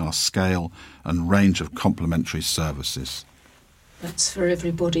building our scale and range of complementary services. That's for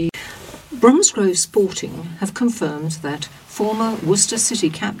everybody. Bromsgrove Sporting have confirmed that former Worcester City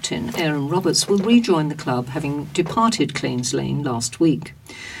captain Aaron Roberts will rejoin the club, having departed Claines Lane last week.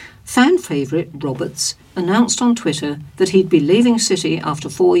 Fan favourite Roberts announced on Twitter that he'd be leaving City after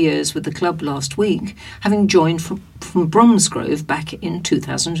 4 years with the club last week, having joined from Bromsgrove back in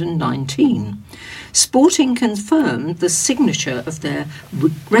 2019. Sporting confirmed the signature of their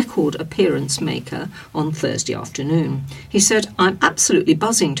record appearance maker on Thursday afternoon. He said, "I'm absolutely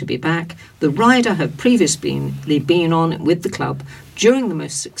buzzing to be back. The ride I have previously been on with the club during the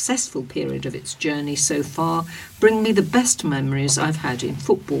most successful period of its journey so far bring me the best memories I've had in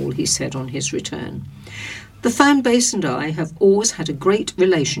football," he said on his return. "The fan base and I have always had a great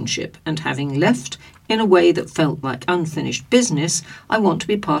relationship, and having left in a way that felt like unfinished business, I want to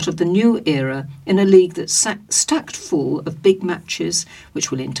be part of the new era in a league that's stacked full of big matches which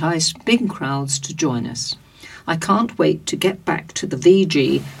will entice big crowds to join us. I can't wait to get back to the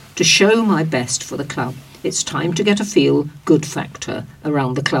VG to show my best for the club. It's time to get a feel-good factor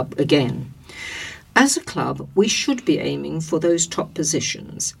around the club again. As a club, we should be aiming for those top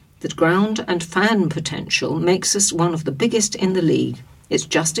positions. The ground and fan potential makes us one of the biggest in the league. It's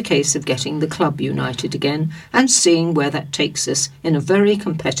just a case of getting the club united again and seeing where that takes us in a very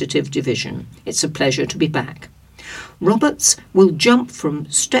competitive division. It's a pleasure to be back." Roberts will jump from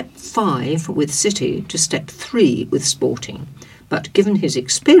step 5 with City to step 3 with Sporting, but given his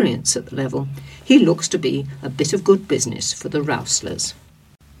experience at the level, he looks to be a bit of good business for the Rouslers.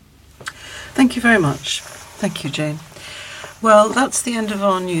 Thank you very much. Thank you, Jane. Well, that's the end of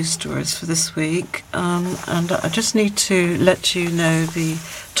our news stories for this week, and I just need to let you know the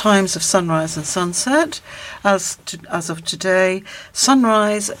times of sunrise and sunset. As of today,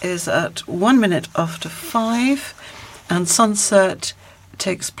 sunrise is at 1 minute after 5, and sunset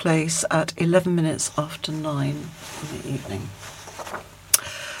takes place at 11 minutes after 9 in the evening.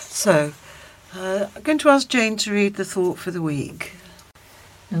 So, I'm going to ask Jane to read the thought for the week.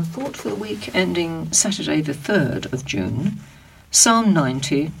 Now, the thought for the week ending Saturday the 3rd of June, Psalm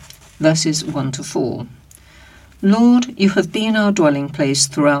 90, verses 1 to 4. "Lord, you have been our dwelling place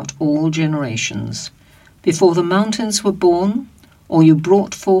throughout all generations. Before the mountains were born, or you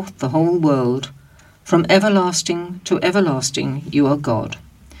brought forth the whole world, from everlasting to everlasting you are God.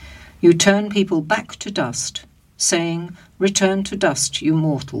 You turn people back to dust, saying, 'Return to dust, you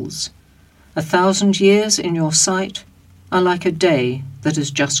mortals.' 1,000 years in your sight are like a day that has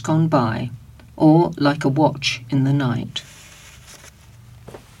just gone by, or like a watch in the night."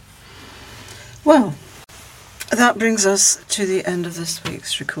 Well, that brings us to the end of this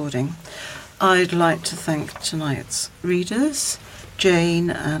week's recording. I'd like to thank tonight's readers, Jane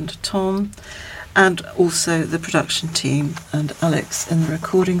and Tom, and also the production team and Alex in the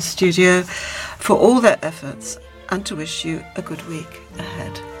recording studio for all their efforts, and to wish you a good week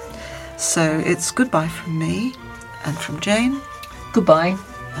ahead. So it's goodbye from me and from Jane. Goodbye.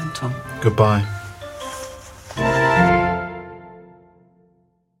 And Tom. Goodbye.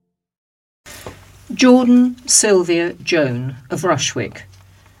 Jordan Sylvia Joan of Rushwick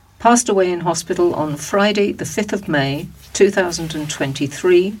passed away in hospital on Friday the 5th of May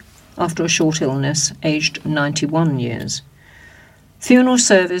 2023 after a short illness, aged 91 years. Funeral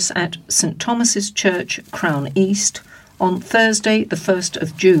service at St Thomas's Church, Crown East, on Thursday the 1st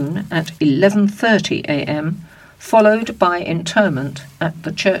of June at 11:30 a.m, followed by interment at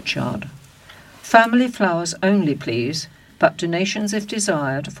the churchyard. Family flowers only, please, but donations, if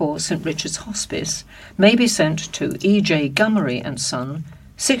desired, for St Richard's Hospice may be sent to E.J. Gummery and Son,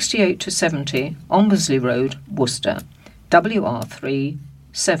 68 to 70, Ombersley Road, Worcester, WR3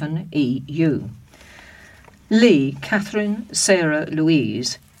 7EU. Lee Catherine Sarah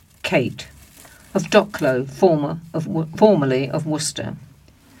Louise, Kate, of Docklow, formerly of Worcester.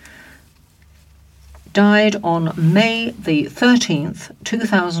 died on May the 13th,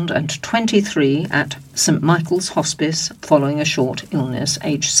 2023 at St Michael's Hospice following a short illness,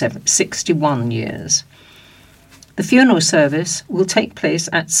 aged 61 years. The funeral service will take place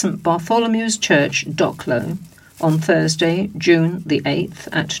at St Bartholomew's Church, Docklow, on Thursday, June the 8th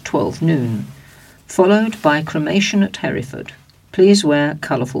at 12 noon, followed by cremation at Hereford. Please wear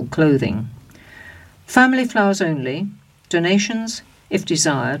colourful clothing. Family flowers only. Donations, if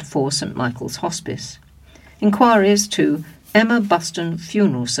desired, for St Michael's Hospice. Inquiries to Emma Buston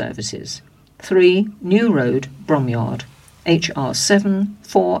Funeral Services, 3 New Road, Bromyard, HR7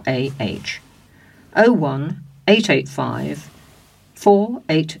 4AH, 01 885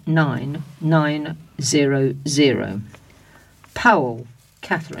 489 900. Powell,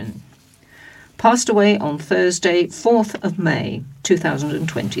 Catherine. Passed away on Thursday, 4th of May,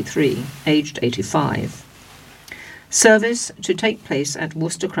 2023, aged 85. Service to take place at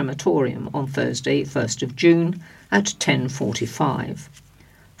Worcester Crematorium on Thursday, 1st of June at 10:45.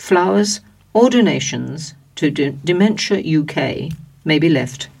 Flowers or donations to Dementia UK may be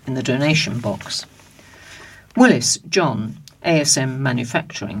left in the donation box. Willis John, ASM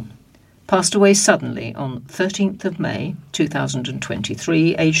Manufacturing. Passed away suddenly on 13th of May,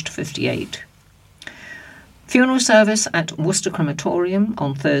 2023, aged 58. Funeral service at Worcester Crematorium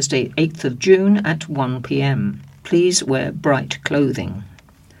on Thursday, 8th of June at 1 p.m. Please wear bright clothing.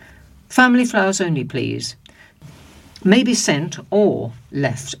 Family flowers only, please. May be sent or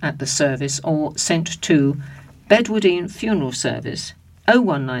left at the service or sent to Bedwardine Funeral Service,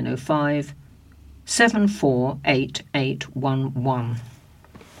 01905 748811.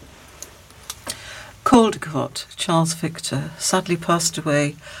 Caldecott Charles Victor sadly passed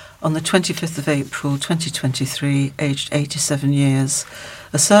away on the 25th of April 2023, aged 87 years.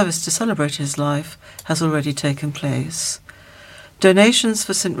 A service to celebrate his life has already taken place. Donations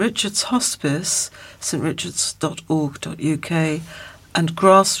for St Richard's Hospice, strichards.org.uk, and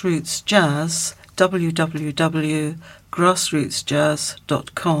Grassroots Jazz,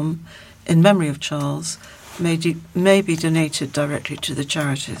 www.grassrootsjazz.com, in memory of Charles, may be donated directly to the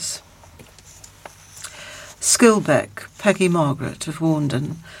charities. Skilbeck Peggy Margaret of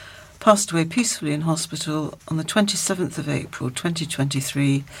Warndon passed away peacefully in hospital on the 27th of April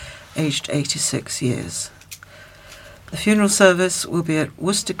 2023, aged 86 years. The funeral service will be at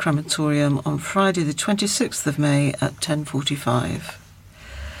Worcester Crematorium on Friday the 26th of May at 10:45.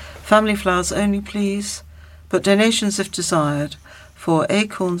 Family flowers only, please, but donations, if desired, for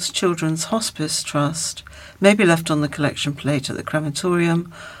Acorns Children's Hospice Trust may be left on the collection plate at the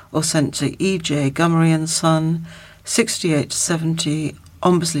crematorium or sent to E.J. Gummery & Son, 6870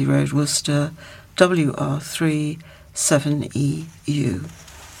 Ombersley Road, Worcester, WR3 7EU.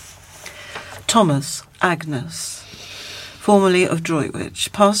 Thomas Agnes, formerly of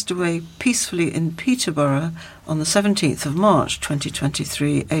Droitwich, passed away peacefully in Peterborough on the 17th of March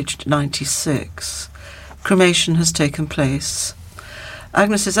 2023, aged 96. Cremation has taken place.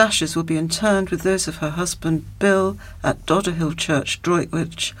 Agnes's ashes will be interned with those of her husband Bill at Dodderhill Church,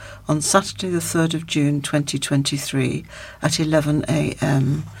 Droitwich, on Saturday the 3rd of June 2023 at 11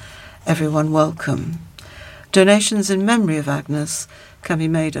 a.m. Everyone welcome. Donations in memory of Agnes can be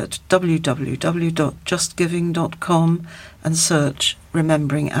made at www.justgiving.com and search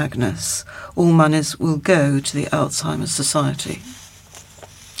Remembering Agnes. All monies will go to the Alzheimer's Society.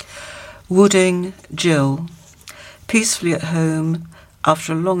 Wooding Jill, peacefully at home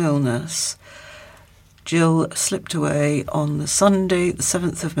after a long illness. Jill slipped away on the Sunday, the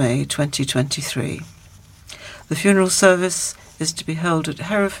 7th of May, 2023. The funeral service is to be held at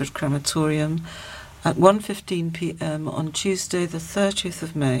Hereford Crematorium at 1:15 p.m. on Tuesday, the 30th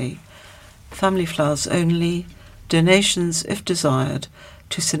of May. Family flowers only. Donations, if desired,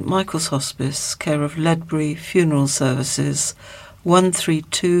 to St Michael's Hospice, care of Ledbury Funeral Services,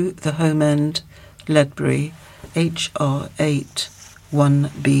 132 The Home End, Ledbury, HR8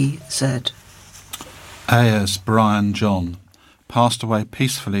 1BZ. Ayers Brian John passed away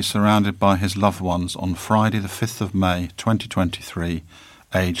peacefully surrounded by his loved ones on Friday the 5th of May 2023,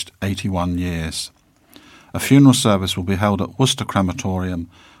 aged 81 years. A funeral service will be held at Worcester Crematorium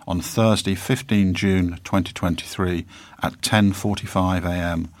on Thursday 15 June 2023 at 10:45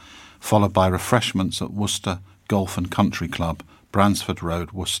 a.m, followed by refreshments at Worcester Golf and Country Club, Bransford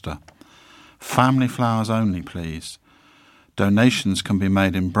Road, Worcester. Family flowers only, please. Donations can be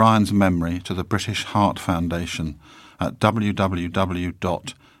made in Brian's memory to the British Heart Foundation at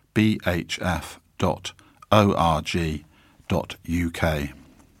www.bhf.org.uk.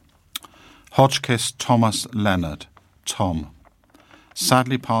 Hodgkiss Thomas Leonard, Tom,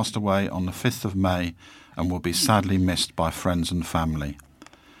 sadly passed away on the 5th of May and will be sadly missed by friends and family.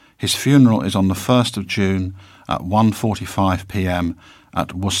 His funeral is on the 1st of June at 1:45 p.m.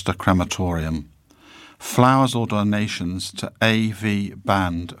 at Worcester Crematorium. Flowers or donations to AV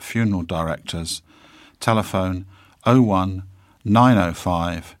Band Funeral Directors. Telephone 01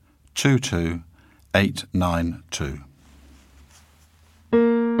 905 22 892.